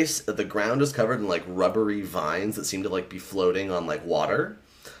space. The ground is covered in like rubbery vines that seem to like be floating on like water.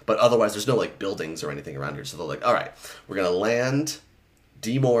 But otherwise, there's no like buildings or anything around here. So they're like, all right, we're going to land,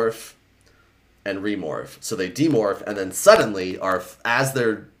 demorph, and remorph. So they demorph, and then suddenly, as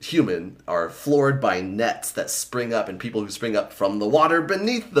they're human, are floored by nets that spring up and people who spring up from the water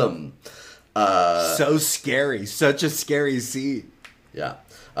beneath them. So scary. Such a scary scene. Yeah.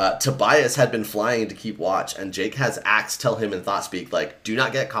 Tobias had been flying to keep watch, and Jake has Axe tell him in thought speak, like, do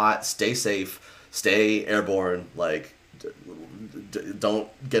not get caught, stay safe, stay airborne, like, don't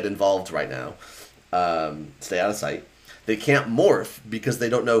get involved right now. Stay out of sight. They can't morph because they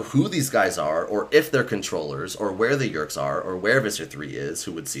don't know who these guys are, or if they're controllers, or where the yeerks are, or where Visser 3 is,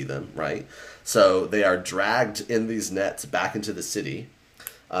 who would see them, right? So they are dragged in these nets back into the city.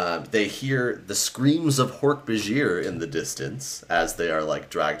 They hear the screams of Hork-Bajir in the distance as they are, like,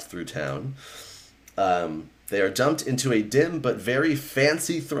 dragged through town. They are dumped into a dim but very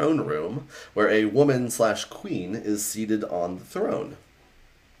fancy throne room where a woman/queen is seated on the throne.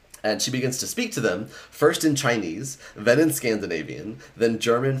 And she begins to speak to them, first in Chinese, then in Scandinavian, then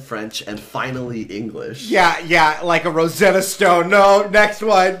German, French, and finally English. Yeah, like a Rosetta Stone. No, next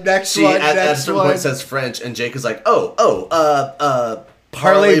one. At a certain point says French, and Jake is like, parlez-vous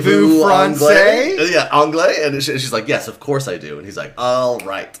français? Yeah, anglais. And she's like, yes, of course I do. And he's like, all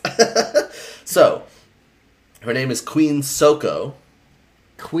right. So, her name is Queen Soko.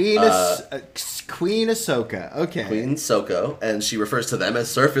 Queen Ahsoka. Okay. Queen Soko, and she refers to them as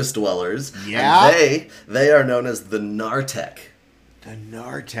surface dwellers. Yeah. And they are known as the Nartek. The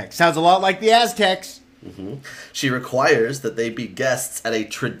Nartek. Sounds a lot like the Aztecs. Mm-hmm. She requires that they be guests at a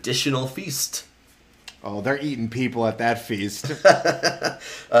traditional feast. Oh, they're eating people at that feast.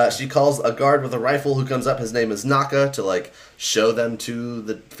 She calls a guard with a rifle who comes up. His name is Naka, to like show them to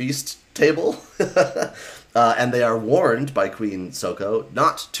the feast table. And they are warned by Queen Soko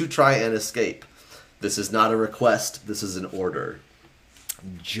not to try and escape. This is not a request. This is an order.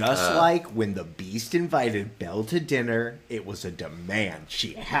 Just like when the Beast invited Belle to dinner, it was a demand.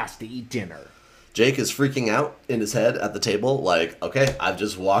 She has to eat dinner. Jake is freaking out in his head at the table, like, okay, I've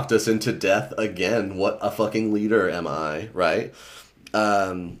just walked us into death again. What a fucking leader am I, right?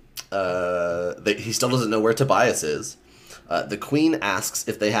 He still doesn't know where Tobias is. The Queen asks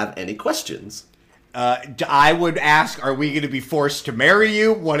if they have any questions. I would ask, are we going to be forced to marry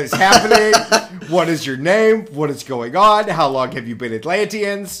you? What is happening? What is your name? What is going on? How long have you been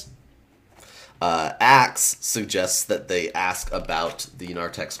Atlanteans? Axe suggests that they ask about the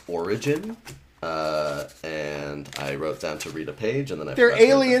Nartek's origin. And I wrote down to read a page, and then They're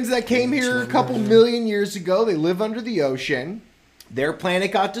aliens that came here a couple million years ago. They live under the ocean. Their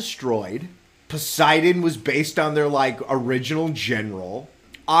planet got destroyed. Poseidon was based on their, like, original general.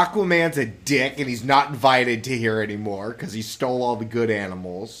 Aquaman's a dick, and he's not invited to here anymore because he stole all the good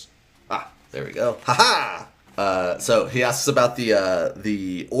animals. There we go. Ha-ha! So he asks about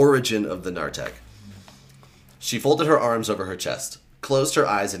the origin of the Nartek. She folded her arms over her chest, closed her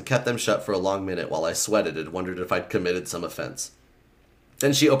eyes, and kept them shut for a long minute while I sweated and wondered if I'd committed some offense.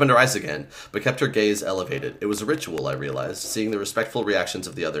 Then she opened her eyes again, but kept her gaze elevated. It was a ritual, I realized, seeing the respectful reactions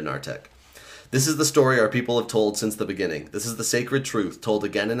of the other Nartek. This is the story our people have told since the beginning. This is the sacred truth, told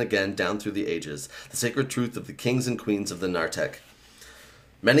again and again down through the ages. The sacred truth of the kings and queens of the Nartek.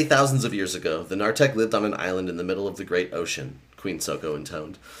 Many thousands of years ago, the Nartek lived on an island in the middle of the great ocean, Queen Soko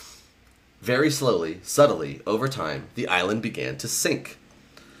intoned. Very slowly, subtly, over time, the island began to sink.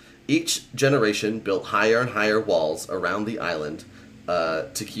 Each generation built higher and higher walls around the island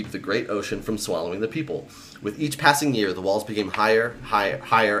to keep the great ocean from swallowing the people. With each passing year, the walls became higher,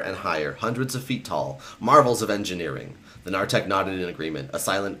 and higher, hundreds of feet tall, marvels of engineering. The Nartek nodded in agreement, a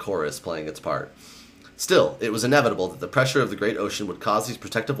silent chorus playing its part. Still, it was inevitable that the pressure of the great ocean would cause these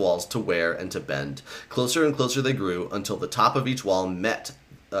protective walls to wear and to bend. Closer and closer they grew, until the top of each wall met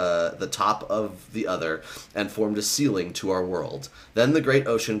the top of the other, and formed a ceiling to our world. Then the great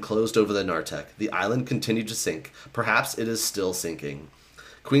ocean closed over the Nartek. The island continued to sink. Perhaps it is still sinking.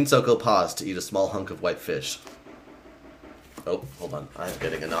 Queen Soko paused to eat a small hunk of white fish. Oh, hold on. I'm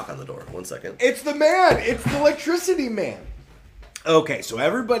getting a knock on the door. 1 second. It's the man! It's the electricity man! Okay, so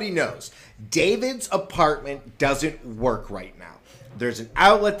everybody knows David's apartment doesn't work right now. There's an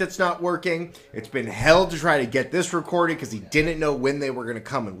outlet that's not working. It's been hell to try to get this recorded because he didn't know when they were going to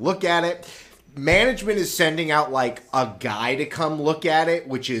come and look at it. Management is sending out, like, a guy to come look at it,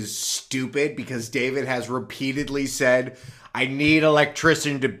 which is stupid because David has repeatedly said, I need an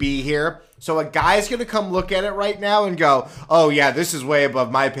electrician to be here. So a guy's going to come look at it right now and go, oh, yeah, this is way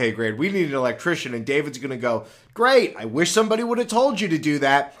above my pay grade. We need an electrician. And David's going to go, great, I wish somebody would have told you to do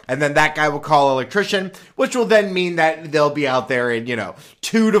that. And then that guy will call an electrician, which will then mean that they'll be out there in,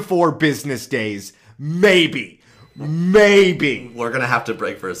 2 to 4 business days. Maybe. We're going to have to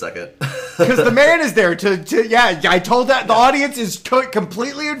break for a second. Because the man is there I told that. The audience is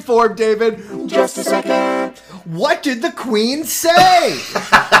completely informed, David. Just a second. What did the Queen say?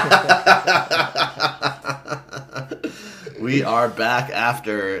 We are back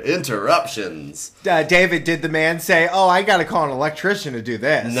after interruptions. David, did the man say, oh, I got to call an electrician to do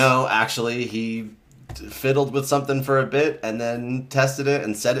this? No, actually, he fiddled with something for a bit and then tested it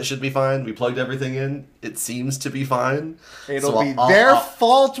and said it should be fine. We plugged everything in. It seems to be fine. It'll be their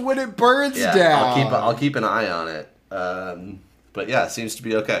fault when it burns down. I'll keep an eye on it. But yeah, it seems to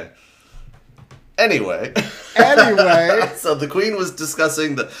be okay. Anyway. So the Queen was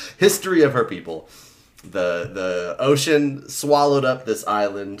discussing the history of her people. The ocean swallowed up this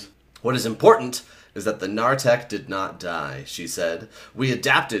island. What is important is that the Nartek did not die, she said. We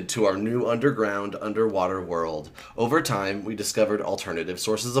adapted to our new underground, underwater world. Over time, we discovered alternative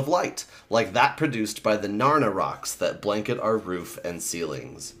sources of light, like that produced by the Narna rocks that blanket our roof and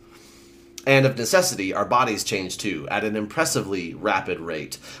ceilings. And of necessity, our bodies changed too, at an impressively rapid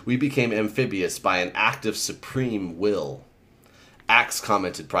rate. We became amphibious by an act of supreme will. Axe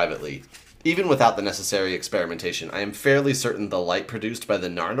commented privately, even without the necessary experimentation, I am fairly certain the light produced by the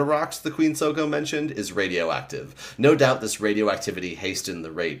Narna rocks the Queen Soko mentioned is radioactive. No doubt this radioactivity hastened the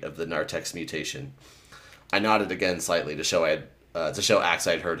rate of the Nartek's mutation. I nodded again slightly to show Axe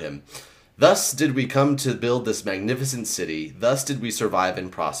I'd heard him. Thus did we come to build this magnificent city, thus did we survive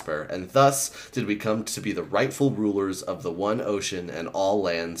and prosper, and thus did we come to be the rightful rulers of the one ocean and all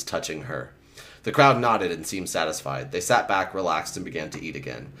lands touching her. The crowd nodded and seemed satisfied. They sat back, relaxed, and began to eat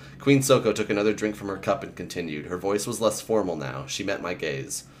again. Queen Soko took another drink from her cup and continued. Her voice was less formal now. She met my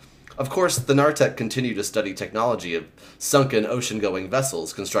gaze. Of course, the Nartek continue to study technology of sunken ocean-going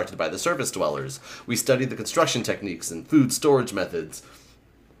vessels constructed by the surface dwellers. We studied the construction techniques and food storage methods.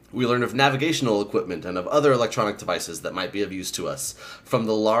 We learn of navigational equipment and of other electronic devices that might be of use to us. From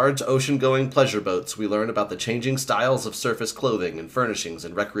the large ocean-going pleasure boats, we learn about the changing styles of surface clothing and furnishings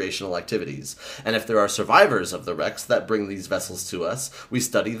and recreational activities. And if there are survivors of the wrecks that bring these vessels to us, we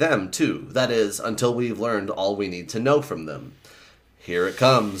study them too. That is, until we've learned all we need to know from them. Here it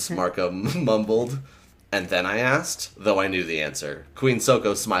comes, Marco mumbled. And then I asked, though I knew the answer. Queen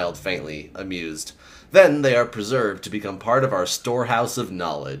Soko smiled faintly, amused. Then they are preserved to become part of our storehouse of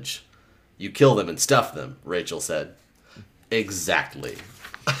knowledge. You kill them and stuff them, Rachel said. Exactly.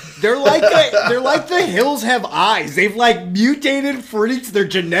 They're like the hills have eyes. They've mutated freaks. Their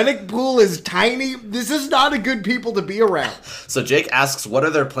genetic pool is tiny. This is not a good people to be around. So Jake asks, what are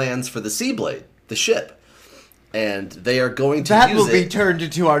their plans for the Seablade, the ship? And they are going to use it. That will be turned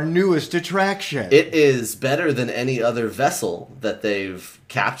into our newest attraction. It is better than any other vessel that they've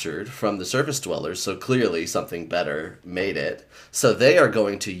captured from the surface dwellers, so clearly something better made it. So they are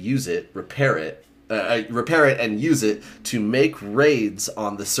going to use it, repair it and use it to make raids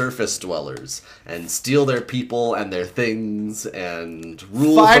on the surface dwellers and steal their people and their things and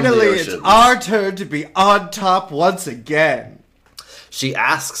rule from the oceans. Finally, it's our turn to be on top once again. She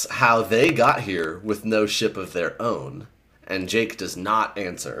asks how they got here with no ship of their own, and Jake does not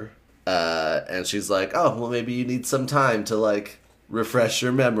answer. And she's like, oh, well, maybe you need some time to, refresh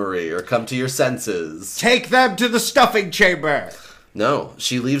your memory or come to your senses. Take them to the stuffing chamber. No,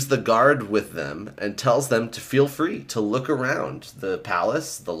 she leaves the guard with them and tells them to feel free to look around the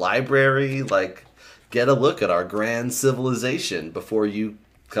palace, the library, get a look at our grand civilization before you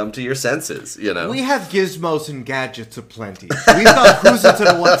come to your senses, We have gizmos and gadgets aplenty. We've got cruisers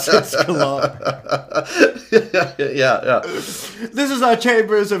and what's its galore. Yeah. This is our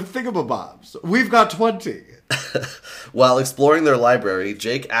chambers of thingamabobs. We've got 20. While exploring their library,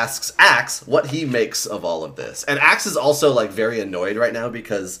 Jake asks Axe what he makes of all of this. And Axe is also, very annoyed right now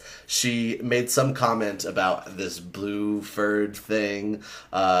because she made some comment about this blue furred thing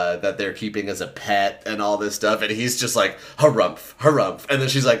that they're keeping as a pet and all this stuff. And he's just like, harumph, harumph. And then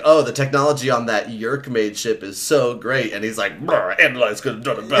she's like, oh, the technology on that yeerk made ship is so great. And he's like, Andalites could have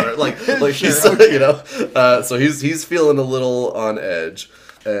done it better. So he's feeling a little on edge.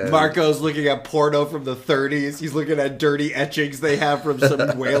 And Marco's looking at porno from the 30s. He's looking at dirty etchings they have from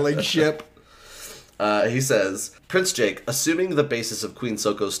some whaling ship. He says, Prince Jake, assuming the basis of Queen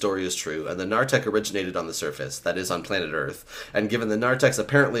Soko's story is true, and the Nartek originated on the surface, that is, on planet Earth, and given the Nartek's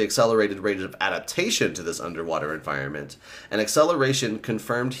apparently accelerated rate of adaptation to this underwater environment, an acceleration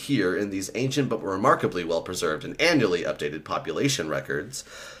confirmed here in these ancient but remarkably well-preserved and annually updated population records,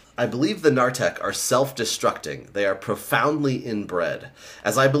 I believe the Nartek are self-destructing. They are profoundly inbred.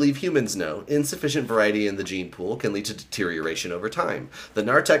 As I believe humans know, insufficient variety in the gene pool can lead to deterioration over time. The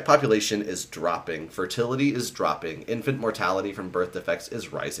Nartek population is dropping. Fertility is dropping. Infant mortality from birth defects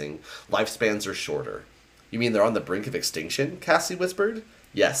is rising. Lifespans are shorter. You mean they're on the brink of extinction? Cassie whispered.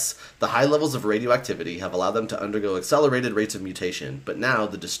 Yes, the high levels of radioactivity have allowed them to undergo accelerated rates of mutation, but now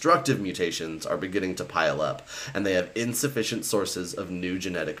the destructive mutations are beginning to pile up, and they have insufficient sources of new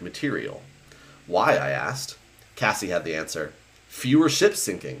genetic material. Why, I asked. Cassie had the answer. Fewer ships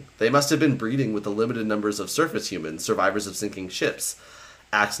sinking. They must have been breeding with the limited numbers of surface humans, survivors of sinking ships.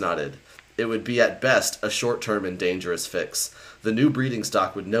 Axe nodded. It would be at best a short-term and dangerous fix. The new breeding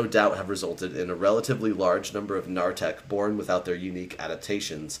stock would no doubt have resulted in a relatively large number of Nartek born without their unique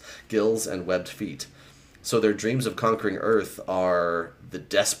adaptations, gills and webbed feet. So their dreams of conquering Earth are the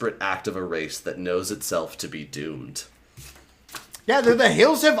desperate act of a race that knows itself to be doomed. Yeah, they're the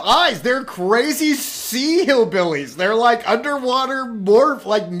Hills Have Eyes. They're crazy sea hillbillies. They're like underwater morph,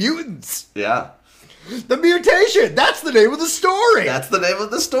 like mutants. Yeah. The Mutation. That's the name of the story. That's the name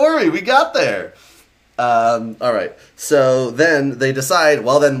of the story. We got there. All right. So then they decide,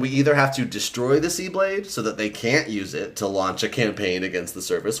 well, then we either have to destroy the Seablade so that they can't use it to launch a campaign against the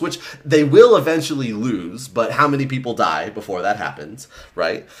surface, which they will eventually lose, but how many people die before that happens,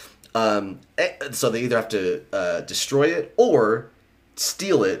 right? So they either have to destroy it or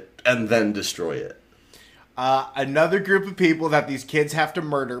steal it and then destroy it. Another group of people that these kids have to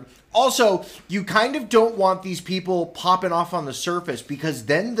murder. Also, you kind of don't want these people popping off on the surface because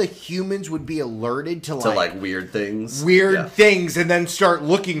then the humans would be alerted to weird things. Weird things and then start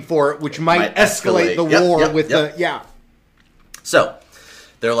looking for it, which might escalate the war with the... Yeah. So,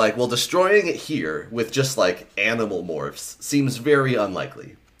 they're like, well, destroying it here with just like animal morphs seems very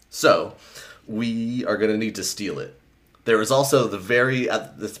unlikely. So, we are going to need to steal it. There is also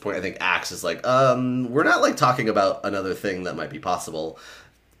at this point, I think Axe is like, we're not like talking about another thing that might be possible.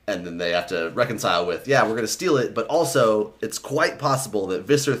 And then they have to reconcile with, yeah, we're going to steal it, but also it's quite possible that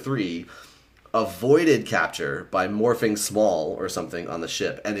Visser 3 avoided capture by morphing small or something on the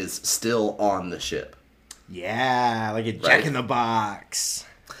ship and is still on the ship. Yeah, like a Jack-in-the-Box.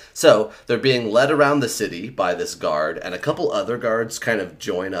 So they're being led around the city by this guard, and a couple other guards kind of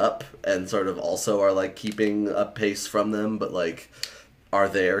join up and sort of also are like keeping a pace from them, but like are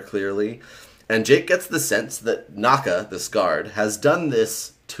there clearly. And Jake gets the sense that Naka, this guard, has done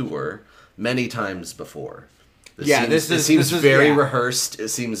this tour many times before. This seems very rehearsed. It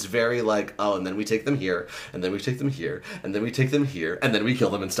seems very like, oh, and then we take them here, and then we take them here, and then we take them here, and then we kill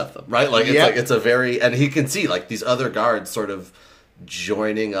them and stuff them, right? Like it's a very, and he can see like these other guards sort of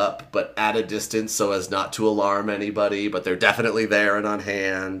joining up, but at a distance so as not to alarm anybody, but they're definitely there and on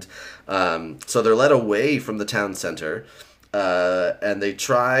hand. So they're led away from the town center. And they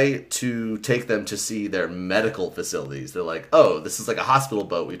try to take them to see their medical facilities. They're like, oh, this is like a hospital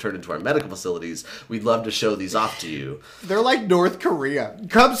boat we turned into our medical facilities. We'd love to show these off to you. They're like North Korea.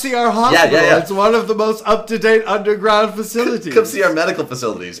 Come see our hospital. Yeah. It's one of the most up-to-date underground facilities. Come see our medical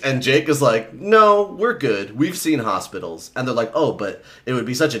facilities. And Jake is like, no, we're good. We've seen hospitals. And they're like, oh, but it would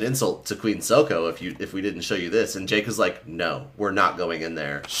be such an insult to Queen Soko if we didn't show you this. And Jake is like, no, we're not going in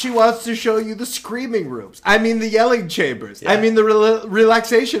there. She wants to show you the screaming rooms. I mean, the yelling chambers. Yeah. I mean, the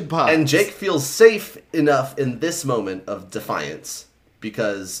relaxation pods. And Jake feels safe enough in this moment of defiance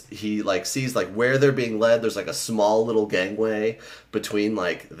because he like sees like where they're being led. There's like a small little gangway between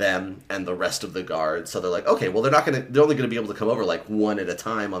like them and the rest of the guards. So they're like, okay, well they're only gonna be able to come over like one at a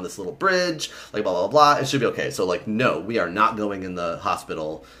time on this little bridge. Like blah blah blah. It should be okay. So like, no, we are not going in the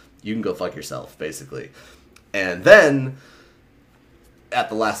hospital. You can go fuck yourself, basically. And then at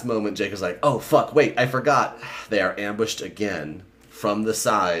the last moment, Jake is like, oh, fuck, wait, I forgot. They are ambushed again from the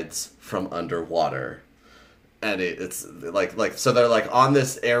sides from underwater. And it's like, so they're like on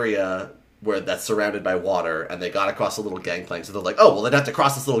this area where that's surrounded by water, and they got across a little gangplank. So they're like, oh, well, they'd have to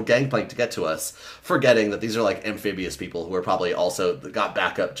cross this little gangplank to get to us, forgetting that these are like amphibious people who are probably also got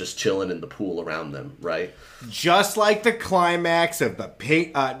back up just chilling in the pool around them, right? Just like the climax of the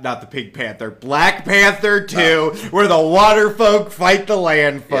Black Panther 2, where the water folk fight the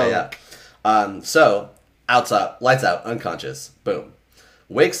land folk. Yeah. So, outside, lights out, unconscious, boom.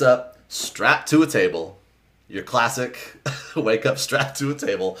 Wakes up, strapped to a table. Your classic wake up strapped to a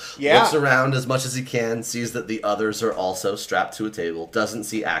table. Yeah. Looks around as much as he can, sees that the others are also strapped to a table, doesn't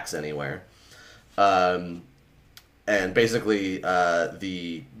see Axe anywhere. And basically,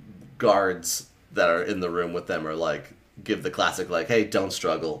 the guards that are in the room with them are like, give the classic, like, hey, don't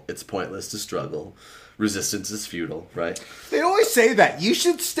struggle. It's pointless to struggle. Resistance is futile, right? They always say that. You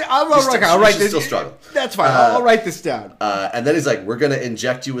should I'll write this. Still struggle. That's fine. I'll write this down. And then he's like, we're going to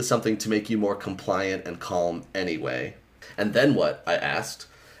inject you with something to make you more compliant and calm anyway. And then what? I asked.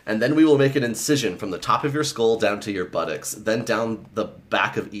 And then we will make an incision from the top of your skull down to your buttocks, then down the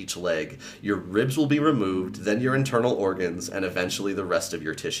back of each leg. Your ribs will be removed, then your internal organs, and eventually the rest of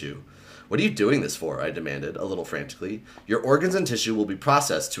your tissue. What are you doing this for? I demanded, a little frantically. Your organs and tissue will be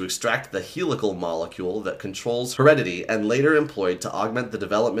processed to extract the helical molecule that controls heredity and later employed to augment the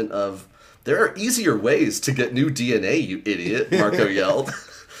development of... There are easier ways to get new DNA, you idiot, Marco yelled.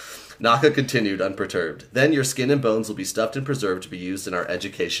 Naka continued, unperturbed. Then your skin and bones will be stuffed and preserved to be used in our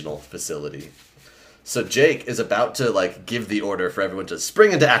educational facility. So Jake is about to, like, give the order for everyone to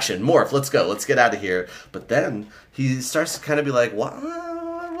spring into action. Morph, let's go. Let's get out of here. But then he starts to kind of be like,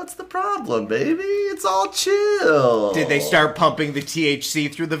 what's the problem, baby? It's all chill. Did they start pumping the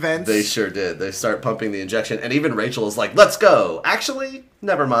THC through the vents? They sure did. They start pumping the injection. And even Rachel is like, let's go. Actually,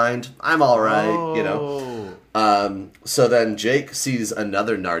 never mind. I'm all right, you know. So then Jake sees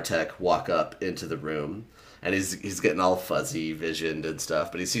another Nartek walk up into the room, and he's getting all fuzzy visioned and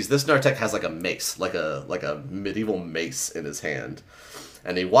stuff, but he sees this Nartek has like a mace, like a medieval mace in his hand.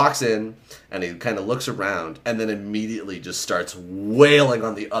 And he walks in, and he kind of looks around, and then immediately just starts wailing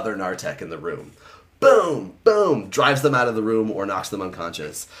on the other Nartek in the room. Boom! Boom! Drives them out of the room or knocks them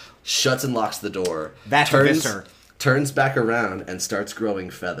unconscious. Shuts and locks the door. Turns back around and starts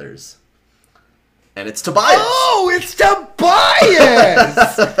growing feathers. And it's Tobias. Oh, it's Tobias!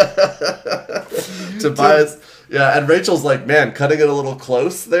 Tobias. Yeah, and Rachel's like, man, cutting it a little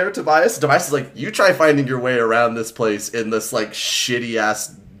close there, Tobias. Tobias is like, you try finding your way around this place in this, like,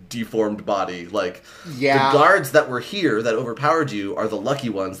 shitty-ass deformed body. Like, yeah. The guards that were here that overpowered you are the lucky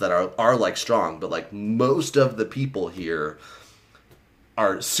ones that are like, strong. But, like, most of the people here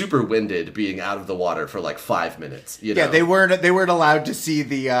are super winded being out of the water for like 5 minutes. You know? Yeah, they weren't allowed to see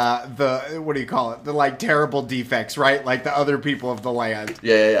the what do you call it? The like terrible defects, right? Like the other people of the land.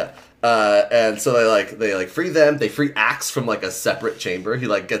 Yeah. And so they free them. They free Axe from like a separate chamber. He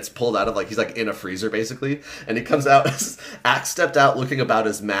like gets pulled out of like he's like in a freezer basically, and he comes out. Axe stepped out looking about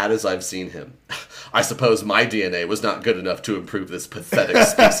as mad as I've seen him. I suppose my DNA was not good enough to improve this pathetic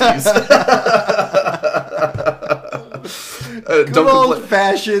species. Good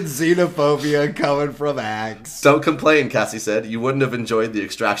old-fashioned xenophobia coming from Axe. Don't complain, Cassie said. You wouldn't have enjoyed the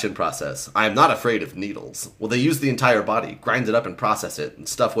extraction process. I am not afraid of needles. Well, they use the entire body, grind it up and process it, and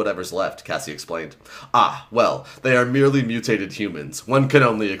stuff whatever's left, Cassie explained. Ah, well, they are merely mutated humans. One can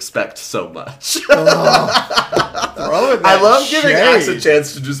only expect so much. I love giving Axe a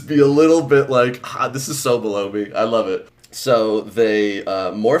chance to just be a little bit like, this is so below me. I love it. So they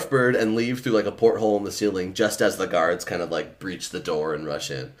morph bird and leave through like a porthole in the ceiling just as the guards kind of like breach the door and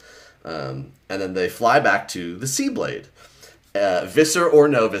rush in. And then they fly back to the Seablade. Visser or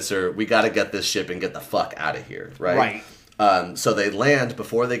no Visser, we got to get this ship and get the fuck out of here, right? Right. So they land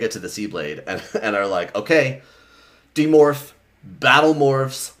before they get to the Seablade and are like, okay, demorph, battle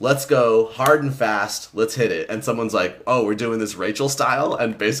morphs, let's go, hard and fast, let's hit it. And someone's like, oh, we're doing this Rachel style?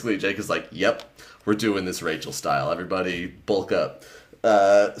 And basically Jake is like, yep. We're doing this Rachel style. Everybody bulk up.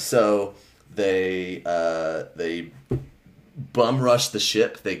 So they bum rush the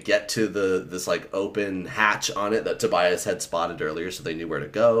ship. They get to this like open hatch on it that Tobias had spotted earlier, so they knew where to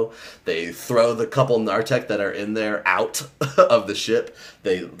go. They throw the couple Nartek that are in there out of the ship.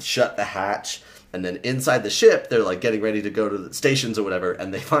 They shut the hatch, and then inside the ship, they're like getting ready to go to the stations or whatever,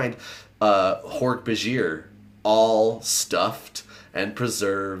 and they find Hork Bajir all stuffed and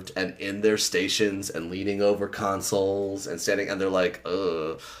preserved and in their stations and leaning over consoles and standing, and they're like,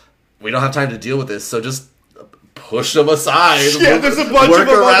 we don't have time to deal with this, so just push them aside. Yeah, there's a bunch of them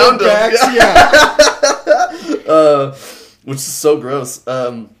around them. Backs, yeah. Which is so gross.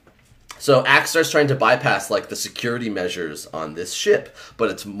 So Axe starts trying to bypass like the security measures on this ship, but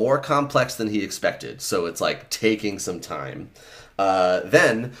it's more complex than he expected, so it's like taking some time.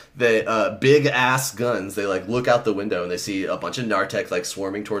 Then the big ass guns, they like look out the window and they see a bunch of Nartek like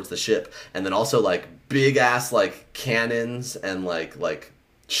swarming towards the ship, and then also like big ass like cannons and like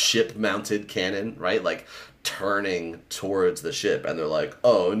ship mounted cannon, right? Like turning towards the ship, and they're like,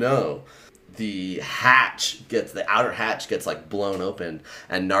 oh no. The outer hatch gets like blown open,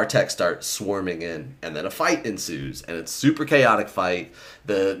 and Nartek start swarming in, and then a fight ensues, and it's super chaotic fight.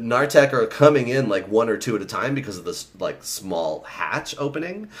 The Nartek are coming in like one or two at a time because of this like small hatch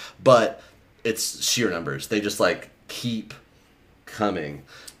opening, but it's sheer numbers. They just like keep coming.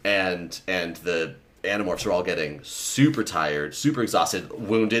 and the Animorphs are all getting super tired, super exhausted,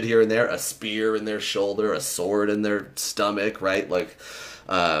 wounded here and there, a spear in their shoulder, a sword in their stomach, right? Like,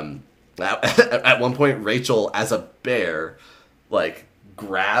 at one point, Rachel, as a bear, like,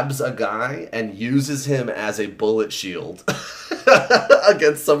 grabs a guy and uses him as a bullet shield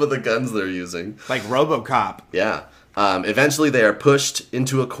against some of the guns they're using. Like RoboCop. Yeah. Eventually, they are pushed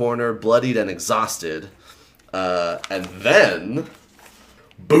into a corner, bloodied and exhausted. And then,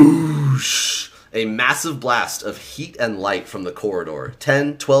 boosh! A massive blast of heat and light from the corridor.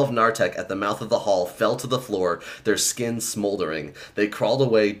 10, 12 Nartek at the mouth of the hall fell to the floor, their skin smoldering. They crawled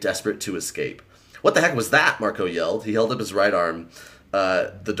away, desperate to escape. What the heck was that? Marco yelled. He held up his right arm.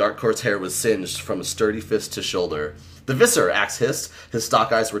 The Dark Court's hair was singed from a sturdy fist to shoulder. The Visser, Axe hissed. His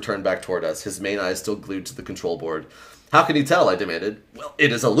stalk eyes were turned back toward us, his main eyes still glued to the control board. How can you tell? I demanded. Well,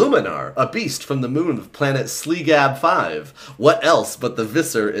 it is a Luminar, a beast from the moon of planet Sleegab 5. What else but the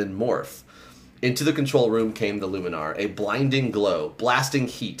Visser in Morph? Into the control room came the Luminar, a blinding glow, blasting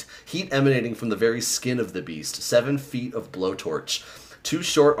heat emanating from the very skin of the beast, 7 feet of blowtorch. 2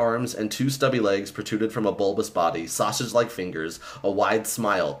 short arms and 2 stubby legs protruded from a bulbous body, sausage-like fingers, a wide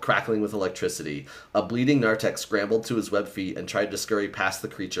smile, crackling with electricity. A bleeding Nartek scrambled to his webbed feet and tried to scurry past the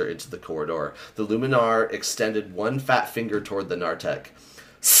creature into the corridor. The Luminar extended one fat finger toward the Nartek.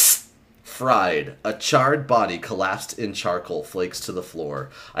 Fried. A charred body collapsed in charcoal flakes to the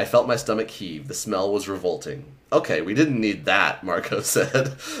floor. I felt my stomach heave. The smell was revolting. Okay, we didn't need that, Marco said.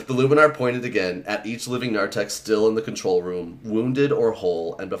 The Luminar pointed again at each living Nartek still in the control room, wounded or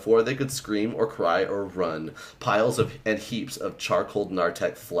whole, and before they could scream or cry or run, piles of and heaps of charcoaled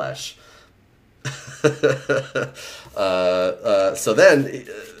Nartek flesh. So then,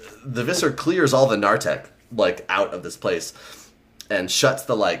 the Visser clears all the Nartek, like, out of this place, and shuts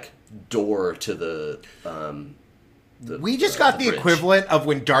the, like, door to the we just got the equivalent of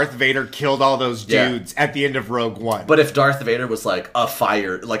when Darth Vader killed all those dudes at the end of Rogue One. But if Darth Vader was like a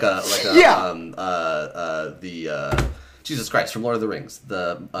fire, Jesus Christ from Lord of the Rings,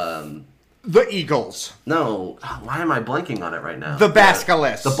 the Eagles. No, why am I blanking on it right now? The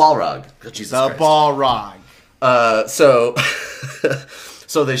Basilisk. The Balrog. Jesus Christ. The Balrog.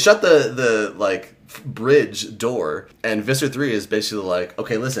 So they shut the like bridge door, and Visser 3 is basically like,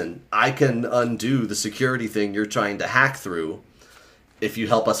 okay, listen, I can undo the security thing you're trying to hack through if you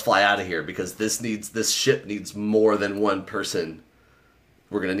help us fly out of here, because this ship needs more than one person.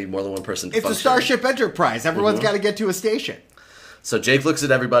 We're going to need more than one person to function. It's a Starship Enterprise. Everyone's got to get to a station. So Jake looks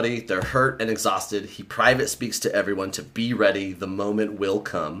at everybody. They're hurt and exhausted. He private speaks to everyone to be ready. The moment will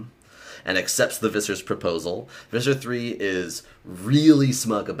come. And accepts the Visser's proposal. Visser 3 is really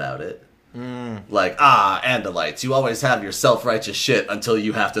smug about it. Like, Andalites, you always have your self-righteous shit until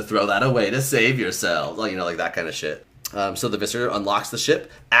you have to throw that away to save yourselves. Like, like that kind of shit. So the Visser unlocks the ship,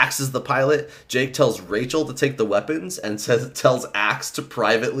 axes the pilot. Jake tells Rachel to take the weapons and tells Axe to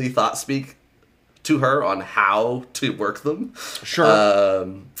privately thought speak to her on how to work them. Sure.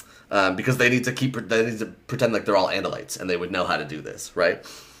 Because they need to pretend like they're all Andalites and they would know how to do this, right?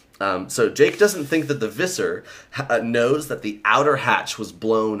 So Jake doesn't think that the Visser knows that the outer hatch was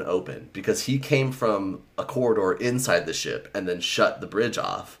blown open because he came from a corridor inside the ship and then shut the bridge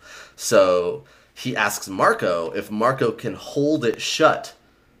off. So he asks Marco if Marco can hold it shut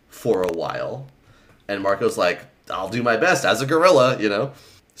for a while. And Marco's like, I'll do my best as a gorilla,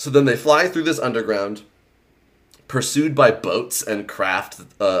 So then they fly through this underground, pursued by boats and craft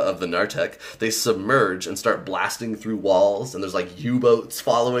of the Nartek. They submerge and start blasting through walls, and there's like U-boats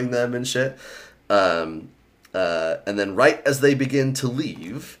following them and shit. And then right as they begin to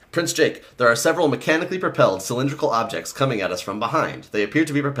leave, Prince Jake, there are several mechanically propelled cylindrical objects coming at us from behind. They appear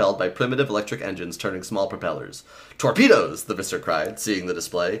to be propelled by primitive electric engines turning small propellers. Torpedoes, the Visser cried, seeing the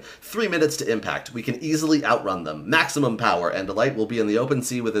display. 3 minutes to impact. We can easily outrun them. Maximum power, and the light will be in the open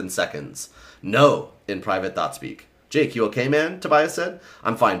sea within seconds. No, in private thought speak. Jake, you okay, man? Tobias said.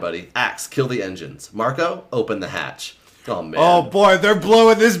 I'm fine, buddy. Axe, kill the engines. Marco, open the hatch. Oh, man. Oh, boy, they're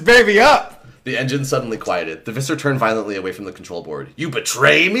blowing this baby up. The engine suddenly quieted. The Visser turned violently away from the control board. You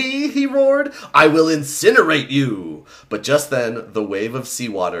betray me, he roared. I will incinerate you. But just then, the wave of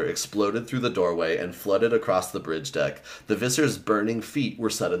seawater exploded through the doorway and flooded across the bridge deck. The Visser's burning feet were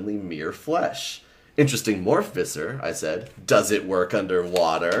suddenly mere flesh. Interesting morph, Visser, I said. Does it work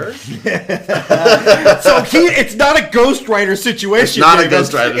underwater? So it's not a Ghost Rider situation.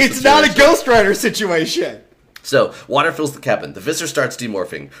 It's not a Ghost Rider situation. So, water fills the cabin. The Visser starts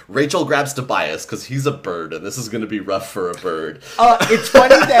demorphing. Rachel grabs Tobias because he's a bird, and this is going to be rough for a bird. It's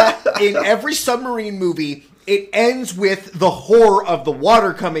funny that in every submarine movie, it ends with the horror of the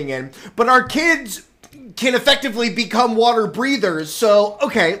water coming in, but our kids can effectively become water breathers. So,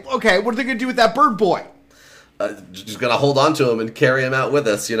 okay, what are they going to do with that bird boy? Just going to hold on to him and carry him out with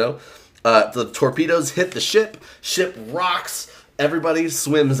us, you know? The torpedoes hit the ship. Ship rocks. Everybody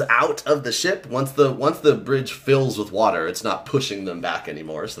swims out of the ship. Once the bridge fills with water, it's not pushing them back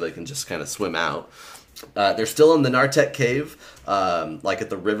anymore, so they can just kind of swim out. They're still in the Nartek cave, like at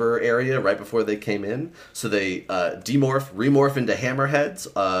the river area right before they came in. So they remorph into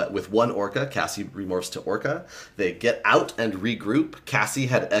hammerheads with one orca. Cassie remorphs to orca. They get out and regroup. Cassie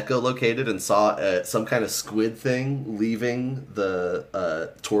had echolocated and saw some kind of squid thing leaving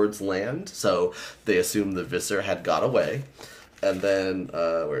the towards land. So they assume the Visser had got away. And then,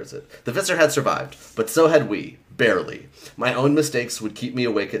 where is it? The Visser had survived, but so had we. Barely. My own mistakes would keep me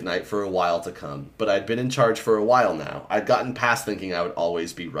awake at night for a while to come, but I'd been in charge for a while now. I'd gotten past thinking I would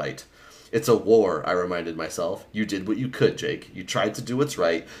always be right. It's a war, I reminded myself. You did what you could, Jake. You tried to do what's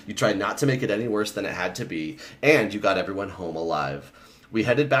right. You tried not to make it any worse than it had to be, and you got everyone home alive. We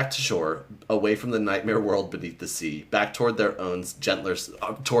headed back to shore, away from the nightmare world beneath the sea, back toward our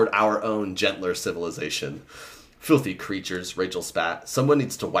own gentler civilization. Filthy creatures, Rachel spat. Someone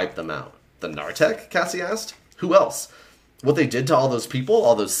needs to wipe them out. The Nartek? Cassie asked. Who else? What they did to all those people,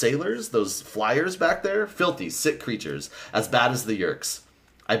 all those sailors, those flyers back there? Filthy, sick creatures, as bad as the yeerks.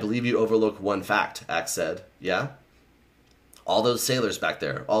 I believe you overlook one fact, Axe said. Yeah? All those sailors back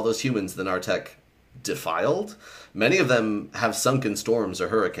there, all those humans the Nartek defiled? Many of them have sunk in storms or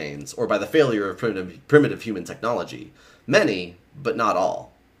hurricanes, or by the failure of primitive human technology. Many, but not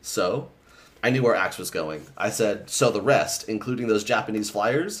all. So? I knew where Axe was going. I said, so the rest, including those Japanese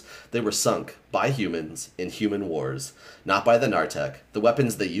flyers, they were sunk by humans in human wars, not by the Nartek. The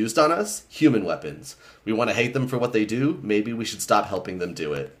weapons they used on us, human weapons. We want to hate them for what they do, maybe we should stop helping them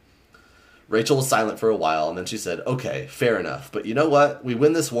do it. Rachel was silent for a while, and then she said, okay, fair enough, but you know what? We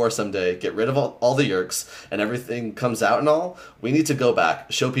win this war someday, get rid of all the yeerks, and everything comes out and all. We need to go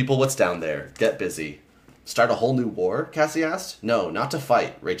back, show people what's down there, get busy. Start a whole new war? Cassie asked. No, not to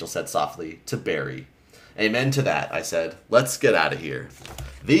fight, Rachel said softly. To bury. Amen to that, I said. Let's get out of here.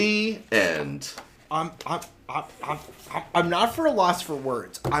 The end. I'm not for a loss for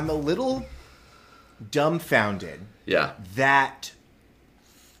words. I'm a little dumbfounded. Yeah. That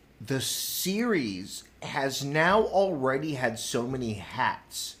the series has now already had so many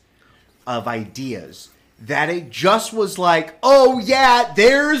hats of ideas that it just was like, oh yeah,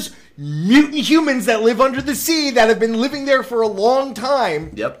 there's mutant humans that live under the sea that have been living there for a long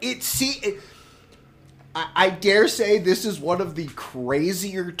time. Yep. I dare say this is one of the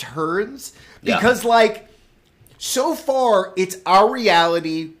crazier turns because, like, so far it's our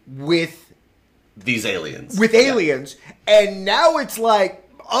reality with these aliens. And now it's like,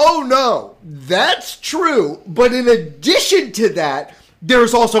 oh no, that's true. But in addition to that,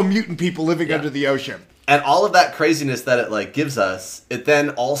 there's also mutant people living under the ocean. And all of that craziness that it, like, gives us, it then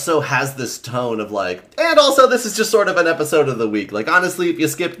also has this tone of, like, and also this is just sort of an episode of the week. Like, honestly, if you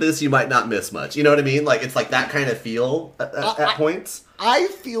skip this, you might not miss much. You know what I mean? Like, it's like that kind of feel at points. I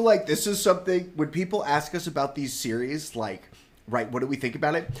feel like this is something, when people ask us about these series, like, right, what do we think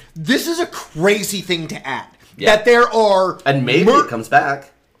about it? This is a crazy thing to add. Yeah. That there are... And maybe it comes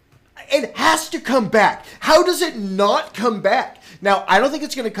back. It has to come back. How does it not come back? Now, I don't think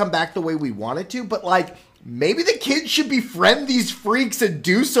it's going to come back the way we want it to, but, like, maybe the kids should befriend these freaks and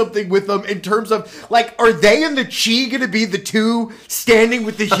do something with them in terms of, like, are they and the Chi going to be the two standing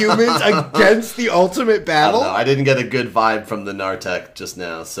with the humans against the ultimate battle? I didn't get a good vibe from the Nartek just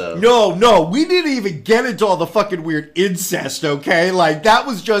now, so... No, we didn't even get into all the fucking weird incest, okay? Like, that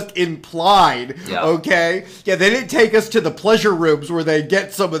was just implied, okay? Yeah, they didn't take us to the pleasure rooms where they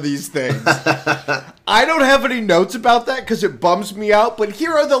get some of these things. I don't have any notes about that because it bums me out, but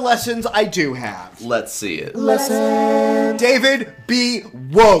here are the lessons I do have. Let's see it. Lesson. David, be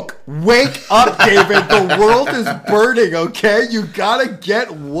woke. Wake up, David. The world is burning, okay? You gotta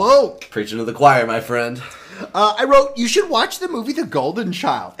get woke. Preaching to the choir, my friend. I wrote, you should watch the movie The Golden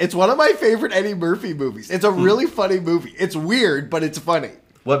Child. It's one of my favorite Eddie Murphy movies. It's a really funny movie. It's weird, but it's funny.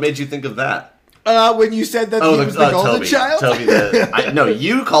 What made you think of that? When you said that he was the Golden Child? Toby, no,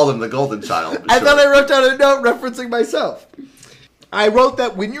 you called him the Golden Child. I thought I wrote down a note referencing myself. I wrote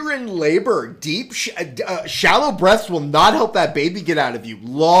that when you're in labor, deep, shallow breaths will not help that baby get out of you.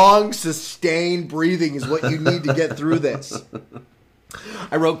 Long, sustained breathing is what you need to get through this.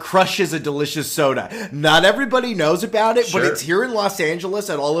 I wrote Crush is a delicious soda. Not everybody knows about it, but it's here in Los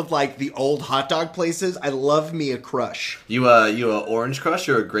Angeles at all of, like, the old hot dog places. I love me a Crush. You a orange Crush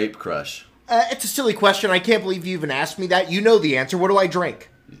or a grape Crush? It's a silly question. I can't believe you even asked me that. You know the answer. What do I drink?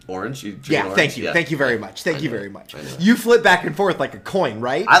 Orange? You drink Yeah, orange? thank you. Yeah. Thank you very much. Thank you very much. I know. You flip back and forth like a coin,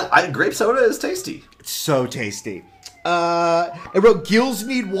 right? Grape soda is tasty. It's so tasty. I wrote, gills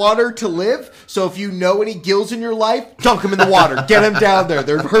need water to live, so if you know any gills in your life, dunk them in the water. Get them down there.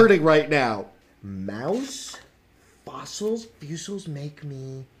 They're hurting right now. Mouse? Fossils make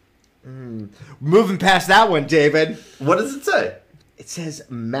me... Moving past that one, David. What does it say? It says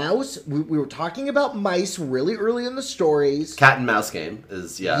mouse. We were talking about mice really early in the stories. Cat and mouse game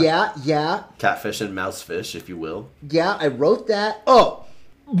is, Yeah. Catfish and mousefish, if you will. Yeah, I wrote that. Oh,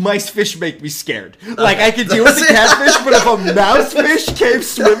 mice fish make me scared. Like, I could deal with the catfish, but if a mouse fish came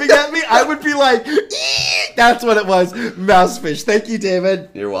swimming at me, I would be like, eee! That's what it was. Mouse fish. Thank you, David.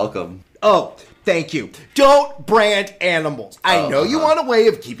 You're welcome. Oh, thank you. Don't brand animals. I know you want a way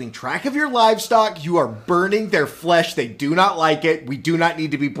of keeping track of your livestock. You are burning their flesh. They do not like it. We do not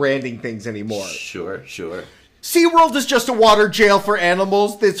need to be branding things anymore. Sure. SeaWorld is just a water jail for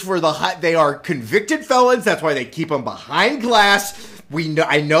animals. They are convicted felons. That's why they keep them behind glass.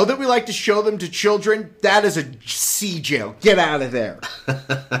 I know that we like to show them to children. That is a sea jail. Get out of there.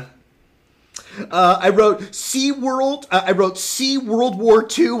 I wrote SeaWorld. I wrote Sea World War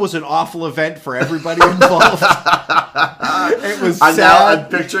II was an awful event for everybody involved. It was sad. Now I'm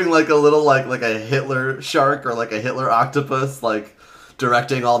picturing like a little like a Hitler shark or like a Hitler octopus like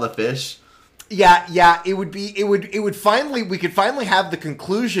directing all the fish. Yeah, we could finally have the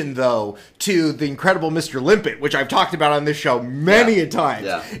conclusion, though, to The Incredible Mr. Limpet, which I've talked about on this show many a times.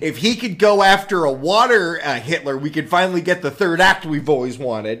 Yeah. If he could go after a water Hitler, we could finally get the third act we've always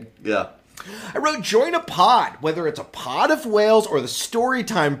wanted. Yeah. I wrote, join a pod, whether it's a pod of whales or the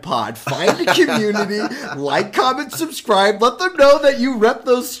Storytime pod. Find a community, like, comment, subscribe, let them know that you rep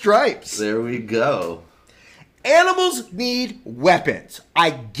those stripes. There we go. Animals need weapons.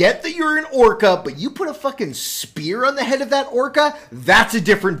 I get that you're an orca, but you put a fucking spear on the head of that orca, that's a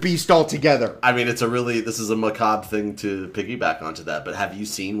different beast altogether. I mean, this is a macabre thing to piggyback onto that, but have you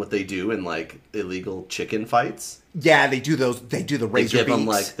seen what they do in, like, illegal chicken fights? Yeah, they do those, they do the razor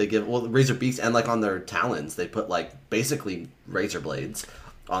beaks. Razor beaks, and, like, on their talons, they put, like, basically razor blades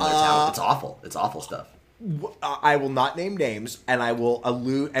on their talons. It's awful. It's awful stuff. I will not name names, and I will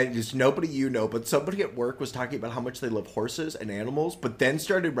allude, and it's nobody you know, but somebody at work was talking about how much they love horses and animals, but then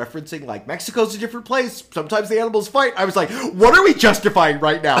started referencing, like, Mexico's a different place. Sometimes the animals fight. I was like, what are we justifying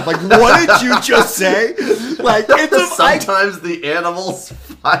right now? Like, what did you just say? Like, sometimes the animals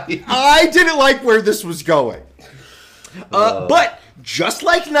fight. I didn't like where this was going. But just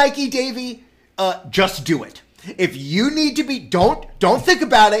like Nike, Davey, just do it. If you need to be, don't think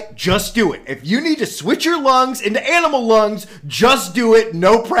about it, just do it. If you need to switch your lungs into animal lungs, just do it,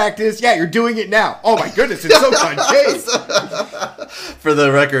 no practice. Yeah, you're doing it now. Oh my goodness, it's so contagious. For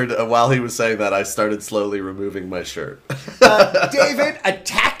the record, while he was saying that, I started slowly removing my shirt. David,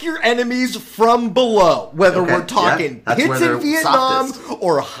 attack your enemies from below. Whether we're talking hits in Vietnam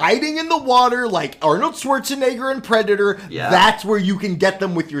or hiding in the water like Arnold Schwarzenegger in Predator, that's where you can get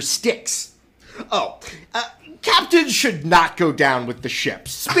them with your sticks. Captains should not go down with the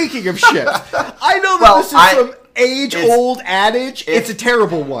ships. Speaking of ships, I know that this is some age-old adage. It's a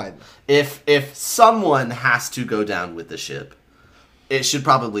terrible one. If someone has to go down with the ship, it should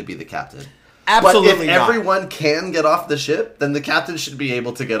probably be the captain. Absolutely But if everyone can get off the ship, then the captain should be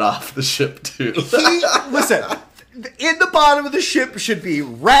able to get off the ship too. Listen, in the bottom of the ship should be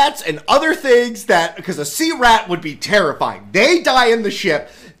rats and other things because a sea rat would be terrifying. They die in the ship.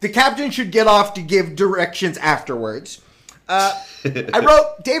 The captain should get off to give directions afterwards. I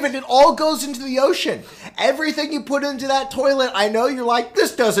wrote, David, it all goes into the ocean. Everything you put into that toilet, I know you're like,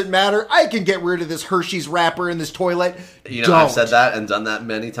 this doesn't matter. I can get rid of this Hershey's wrapper in this toilet. You know, I've said that and done that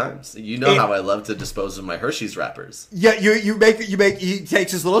many times. You know how I love to dispose of my Hershey's wrappers. Yeah, he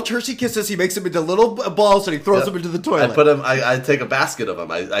takes his little Hershey Kisses, he makes them into little balls, and he throws them into the toilet. I take a basket of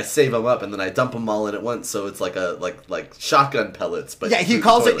them, I save them up, and then I dump them all in at once, so it's like like shotgun pellets. But yeah, he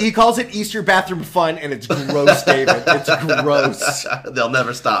calls it Easter bathroom fun, and it's gross, David. It's gross. They'll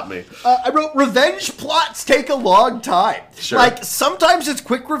never stop me. I wrote, revenge plots take a long time. Sure. Like, sometimes it's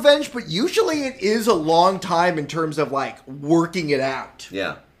quick revenge, but usually it is a long time in terms of, like, working it out.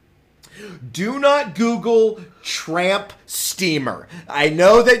 Yeah. Do not Google tramp steamer. I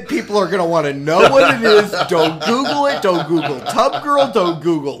know that people are going to want to know what it is. Don't Google it. Don't Google tub girl. Don't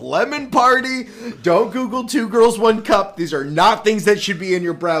Google lemon party. Don't Google 2 girls, 1 cup. These are not things that should be in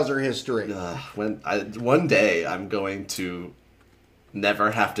your browser history. One day I'm going to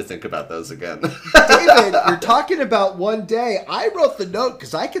never have to think about those again. David, you're talking about one day. I wrote the note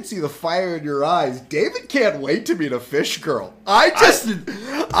because I could see the fire in your eyes. David can't wait to meet a fish girl. I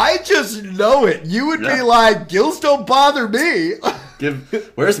just know it. You would be like, gills don't bother me.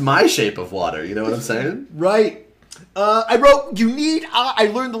 Where's my shape of water? You know what I'm saying? Right. I wrote,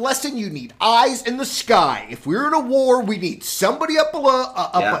 I learned the lesson, you need eyes in the sky. If we're in a war, we need somebody up below,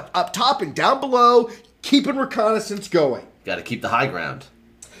 up top and down below, keeping reconnaissance going. Got to keep the high ground.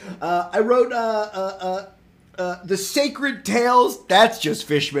 I wrote, the sacred tales, that's just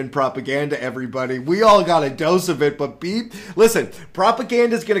Fishman propaganda, everybody. We all got a dose of it, but listen,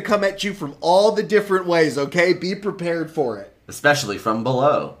 propaganda's gonna come at you from all the different ways, okay? Be prepared for it. Especially from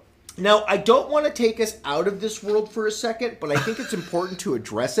below. Now, I don't want to take us out of this world for a second, but I think it's important to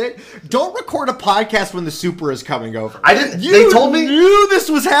address it. Don't record a podcast when the super is coming over. I didn't. They told me knew this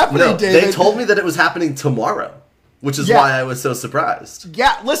was happening, David. They told me that it was happening tomorrow, which is why I was so surprised.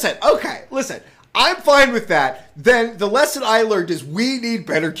 Yeah, listen. I'm fine with that. Then the lesson I learned is we need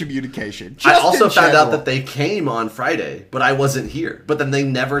better communication. I also found out that they came on Friday, but I wasn't here. But then they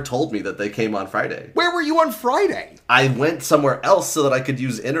never told me that they came on Friday. Where were you on Friday? I went somewhere else so that I could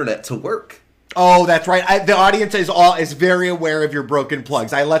use internet to work. Oh, that's right. The audience is very aware of your broken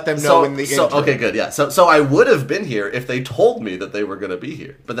plugs. I let them know in the intro. Okay, good, yeah. So I would have been here if they told me that they were going to be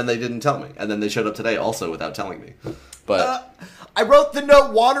here. But then they didn't tell me. And then they showed up today also without telling me. But... I wrote the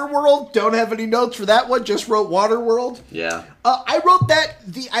note Waterworld. Don't have any notes for that one. Just wrote Waterworld. Yeah. I wrote that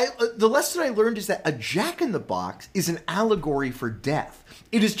the lesson I learned is that a Jack-in-the-Box is an allegory for death.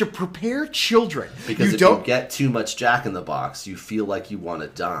 It is to prepare children. Because if you get too much Jack-in-the-Box, you feel like you want to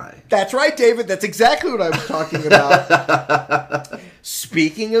die. That's right, David. That's exactly what I was talking about.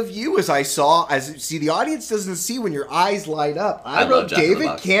 Speaking of you, the audience doesn't see when your eyes light up. I wrote,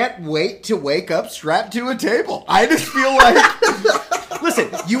 David can't wait to wake up strapped to a table. I just feel like... Listen,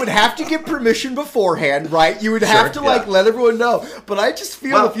 you would have to get permission beforehand, right? You would have to let everyone know. But I just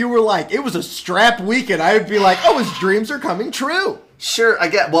feel if you were like, it was a strap weekend, I would be like, oh, his dreams are coming true. Sure, I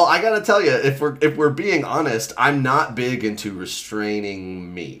gotta tell you, if we're being honest, I'm not big into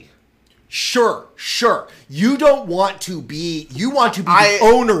restraining me. Sure. You don't want to be. You want to be the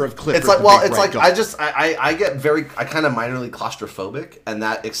owner of Clifford. It's like, I get I kind of minorly claustrophobic, and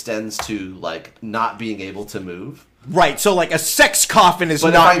that extends to like not being able to move. Right. So like a sex coffin is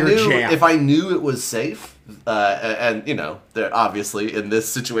not your jam. If I knew it was safe, and you know, there obviously in this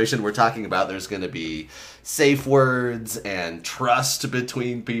situation we're talking about, there's going to be safe words and trust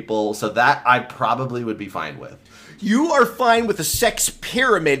between people, so that I probably would be fine with. You are fine with a sex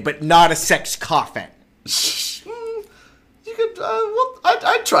pyramid, but not a sex coffin. You could,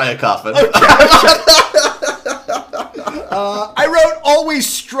 I'd try a coffin. Okay. I wrote, always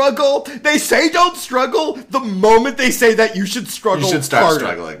struggle. They say don't struggle. The moment they say that, you should struggle harder. You should start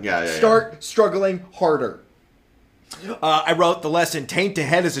struggling. Start struggling harder. I wrote the lesson, taint to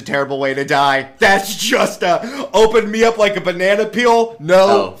head is a terrible way to die. That's just open me up like a banana peel.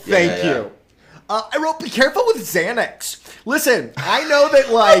 No, thank you. I wrote, be careful with Xanax. Listen, I know that,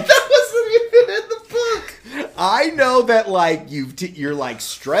 like... that wasn't even in the book. I know that, like, you're, like,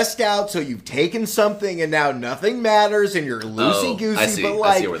 stressed out, so you've taken something, and now nothing matters, and you're loosey-goosey, but,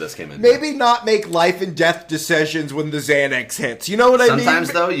 like... I see where this came in. Maybe not make life and death decisions when the Xanax hits. You know what I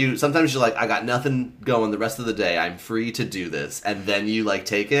mean? Sometimes you're like, I got nothing going the rest of the day. I'm free to do this. And then you, like,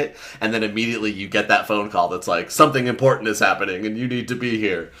 take it, and then immediately you get that phone call that's like, something important is happening, and you need to be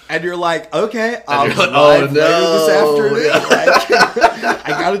here. And you're like, okay, I'll drive later this afternoon. Yeah.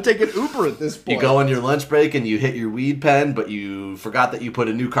 I gotta take an Uber at this point. You go on your lunch break and you hit your weed pen, but you forgot that you put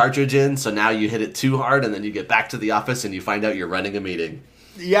a new cartridge in, so now you hit it too hard, and then you get back to the office and you find out you're running a meeting.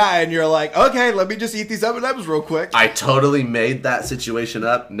 Yeah, and you're like, okay, let me just eat these M&Ms real quick. I totally made that situation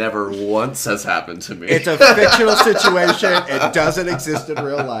up. Never once has happened to me. It's a fictional situation. It doesn't exist in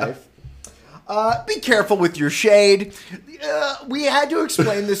real life. Be careful with your shade. We had to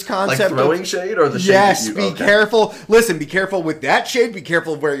explain this concept. Like throwing shade or the shade? Yes, be careful. Listen, be careful with that shade. Be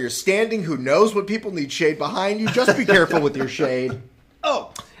careful where you're standing. Who knows what people need shade behind you. Just be careful with your shade.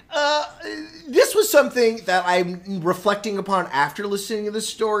 This was something that I'm reflecting upon after listening to this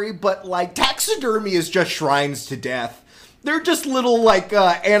story, but like taxidermy is just shrines to death. They're just little, like,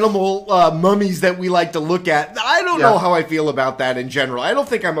 animal mummies that we like to look at. I don't know how I feel about that in general. I don't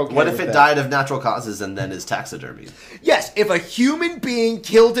think I'm okay with that. What if it died of natural causes and then is taxidermy? Yes, if a human being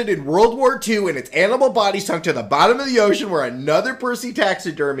killed it in World War II and its animal body sunk to the bottom of the ocean where another person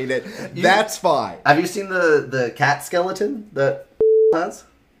taxidermied it, that's fine. Have you seen the cat skeleton that has?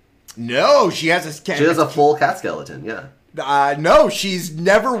 No, she has a cat. She has a full cat skeleton, yeah. No, she's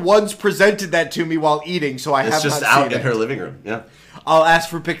never once presented that to me while eating, so I have not seen it. It's just out in her living room, yeah. I'll ask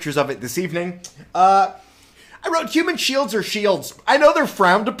for pictures of it this evening. I wrote human shields are shields. I know they're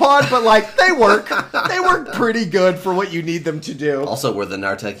frowned upon, but, like, they work. They work pretty good for what you need them to do. Also, were the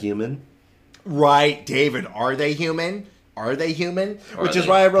Nartek human? Right, David, are they human? Are they human? Or Which are is they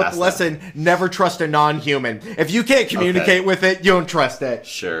why I wrote past the lesson, never trust a non-human. If you can't communicate with it, you don't trust it.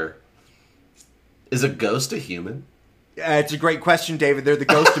 Sure. Is a ghost a human? It's a great question, David. They're the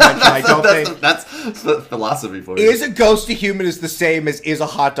ghost dimension. I don't think... That's philosophy for you. Is a ghost a human is the same as is a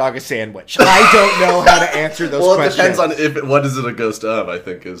hot dog a sandwich? I don't know how to answer those questions. Well, it depends on what is it a ghost of, I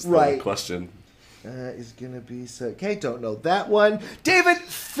think, is the question. Is gonna be so... Okay, don't know that one. David,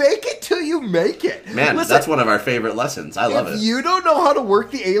 fake it till you make it. Man, listen, that's one of our favorite lessons. I love it. If you don't know how to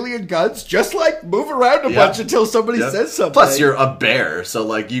work the alien guns, just, like, move around a bunch until somebody says something. Plus, you're a bear, so,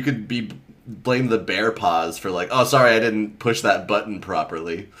 like, you could blame the bear paws for, like, oh, sorry, I didn't push that button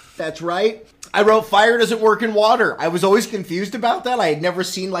properly. That's right. I wrote fire doesn't work in water. I was always confused about that. I had never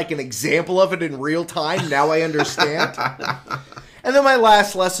seen, like, an example of it in real time. Now I understand. And then my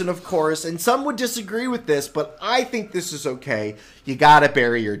last lesson, of course, and some would disagree with this, but I think this is okay. You gotta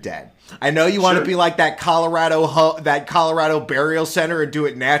bury your dead. I know you want to be like that Colorado burial center and do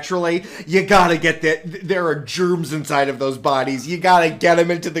it naturally. You gotta get that. There are germs inside of those bodies. You gotta get them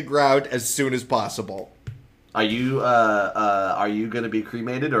into the ground as soon as possible. Are you gonna be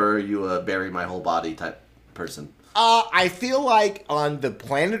cremated, or are you a bury my whole body type person? I feel like on the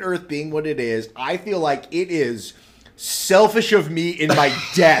planet Earth being what it is, I feel like it is selfish of me in my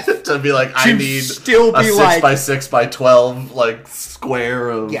death to be like, I need still be a 6x6x12 like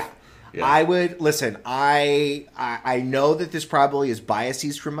square of I would listen. I know that this probably is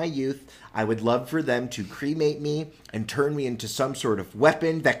biases from my youth. I would love for them to cremate me and turn me into some sort of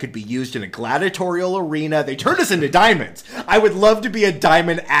weapon that could be used in a gladiatorial arena. They turned us into diamonds. I would love to be a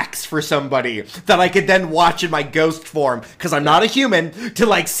diamond axe for somebody that I could then watch in my ghost form, because I'm not a human, to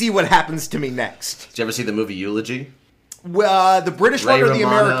like see what happens to me next. Did you ever see the movie Eulogy? The British one or the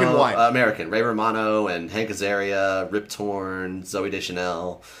American one? American. Ray Romano and Hank Azaria, Rip Torn, Zooey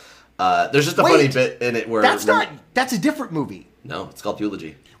Deschanel. There's just a funny bit in it where... That's a different movie. No, it's called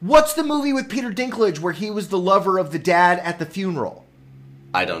Eulogy. What's the movie with Peter Dinklage where he was the lover of the dad at the funeral?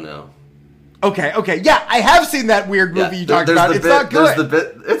 I don't know. Okay. Yeah, I have seen that weird movie you talked about. It's not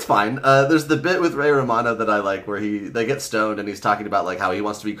good. It's fine. There's the bit with Ray Romano that I like where they get stoned and he's talking about like how he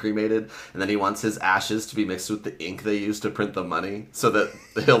wants to be cremated and then he wants his ashes to be mixed with the ink they use to print the money so that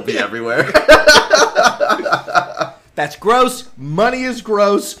he'll be everywhere. That's gross. Money is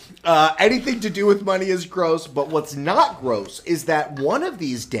gross. Anything to do with money is gross. But what's not gross is that one of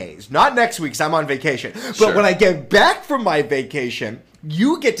these days, not next week 'cause I'm on vacation, but when I get back from my vacation,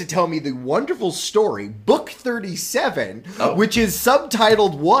 you get to tell me the wonderful story, Book 37, which is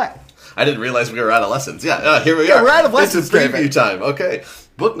subtitled what? I didn't realize we were out of lessons. Yeah, here we are. We're out of lessons. It's preview time. Okay.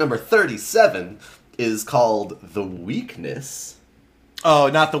 Book number 37 is called The Weakness. Oh,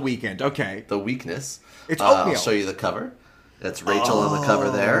 not The Weekend. Okay. The Weakness. It's oatmeal. I'll show you the cover. That's Rachel on the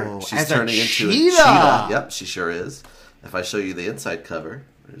cover there. She's turning into a cheetah. cheetah. Yep, she sure is. If I show you the inside cover,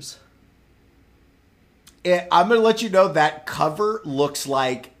 there's... I'm going to let you know that cover looks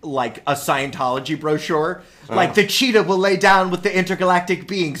like a Scientology brochure. Like the cheetah will lay down with the intergalactic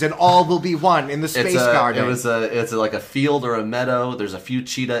beings and all will be one in the space garden. It's like a field or a meadow. There's a few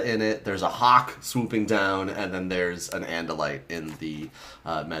cheetah in it. There's a hawk swooping down, and then there's an andalite in the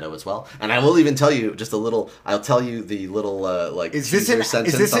meadow as well. And I will even tell you just a little. I'll tell you the little teaser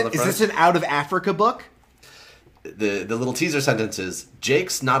sentence on the front. Is this an Out of Africa book? The little teaser sentence is,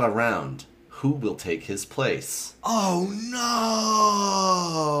 "Jake's not around. Who will take his place?" Oh,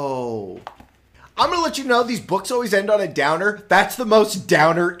 no. I'm going to let you know these books always end on a downer. That's the most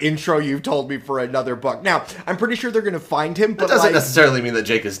downer intro you've told me for another book. Now, I'm pretty sure they're going to find him. But that doesn't necessarily mean that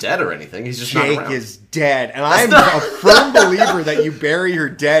Jake is dead or anything. He's just not around. Jake is dead. And I'm a firm believer that you bury your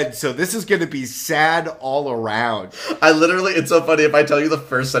dead. So this is going to be sad all around. It's so funny. If I tell you the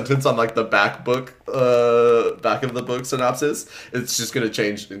first sentence on like the back of the book synopsis, it's just going to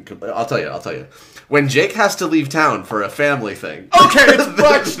change. I'll tell you. When Jake has to leave town for a family thing. Okay, it's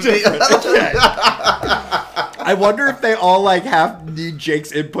much different. Okay. I wonder if they all need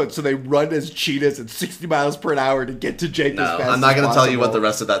Jake's input, so they run as cheetahs at 60 miles per hour to get to Jake as fast as possible. I'm not going to tell you what the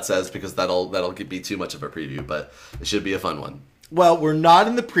rest of that says because that'll be too much of a preview, but it should be a fun one. Well, we're not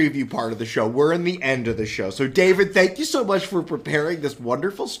in the preview part of the show. We're in the end of the show. So, David, thank you so much for preparing this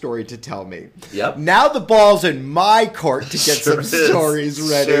wonderful story to tell me. Yep. Now the ball's in my court to get some stories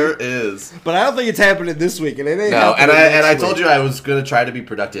ready. Sure is. But I don't think it's happening this week, and it ain't happening next week. I told you I was going to try to be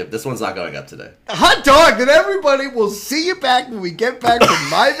productive. This one's not going up today. Hot dog! Then everybody will see you back when we get back from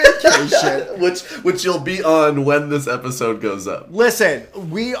my vacation. which you'll be on when this episode goes up. Listen,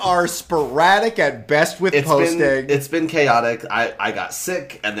 we are sporadic at best with posting. It's been chaotic. I got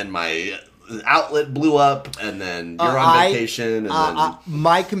sick, and then my outlet blew up, and then you're on vacation. And then...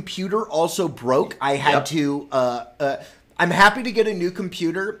 my computer also broke. I had to... I'm happy to get a new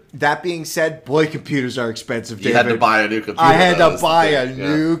computer. That being said, boy, computers are expensive, David. You had to buy a new computer. I had to buy a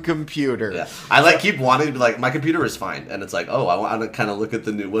new computer. Yeah. I keep wanting to be like, my computer is fine. And it's like, oh, I want to kind of look at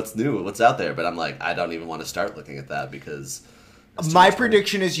the what's out there. But I'm like, I don't even want to start looking at that because... My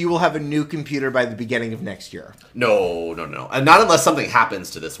prediction is you will have a new computer by the beginning of next year. No. And not unless something happens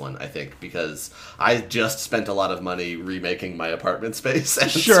to this one, I think, because I just spent a lot of money remaking my apartment space.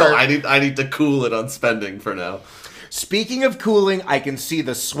 And so I need to cool it on spending for now. Speaking of cooling, I can see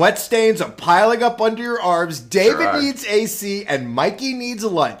the sweat stains piling up under your arms. David needs AC and Mikey needs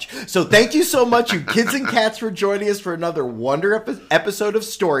lunch. So thank you so much, you kids and cats, for joining us for another episode of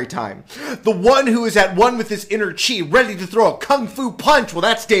Storytime. The one who is at one with his inner chi, ready to throw a kung fu punch, well,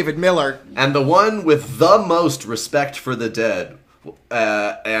 that's David Miller. And the one with the most respect for the dead.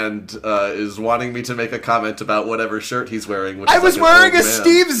 And is wanting me to make a comment about whatever shirt he's wearing. Which I was wearing a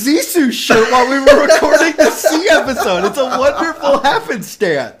Steve Zissou shirt while we were recording the C episode. It's a wonderful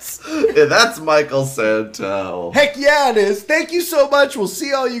happenstance. Yeah, that's Michael Santel. Heck yeah, it is. Thank you so much. We'll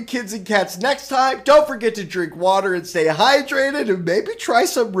see all you kids and cats next time. Don't forget to drink water and stay hydrated and maybe try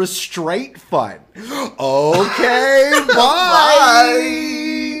some restraint fun. Okay, bye.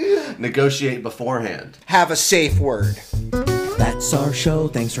 Negotiate beforehand. Have a safe word. That's our show,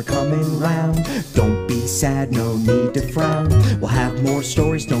 thanks for coming round. Don't be sad, no need to frown. We'll have more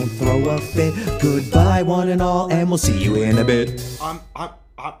stories, don't throw a fit. Goodbye one and all, and we'll see you in a bit.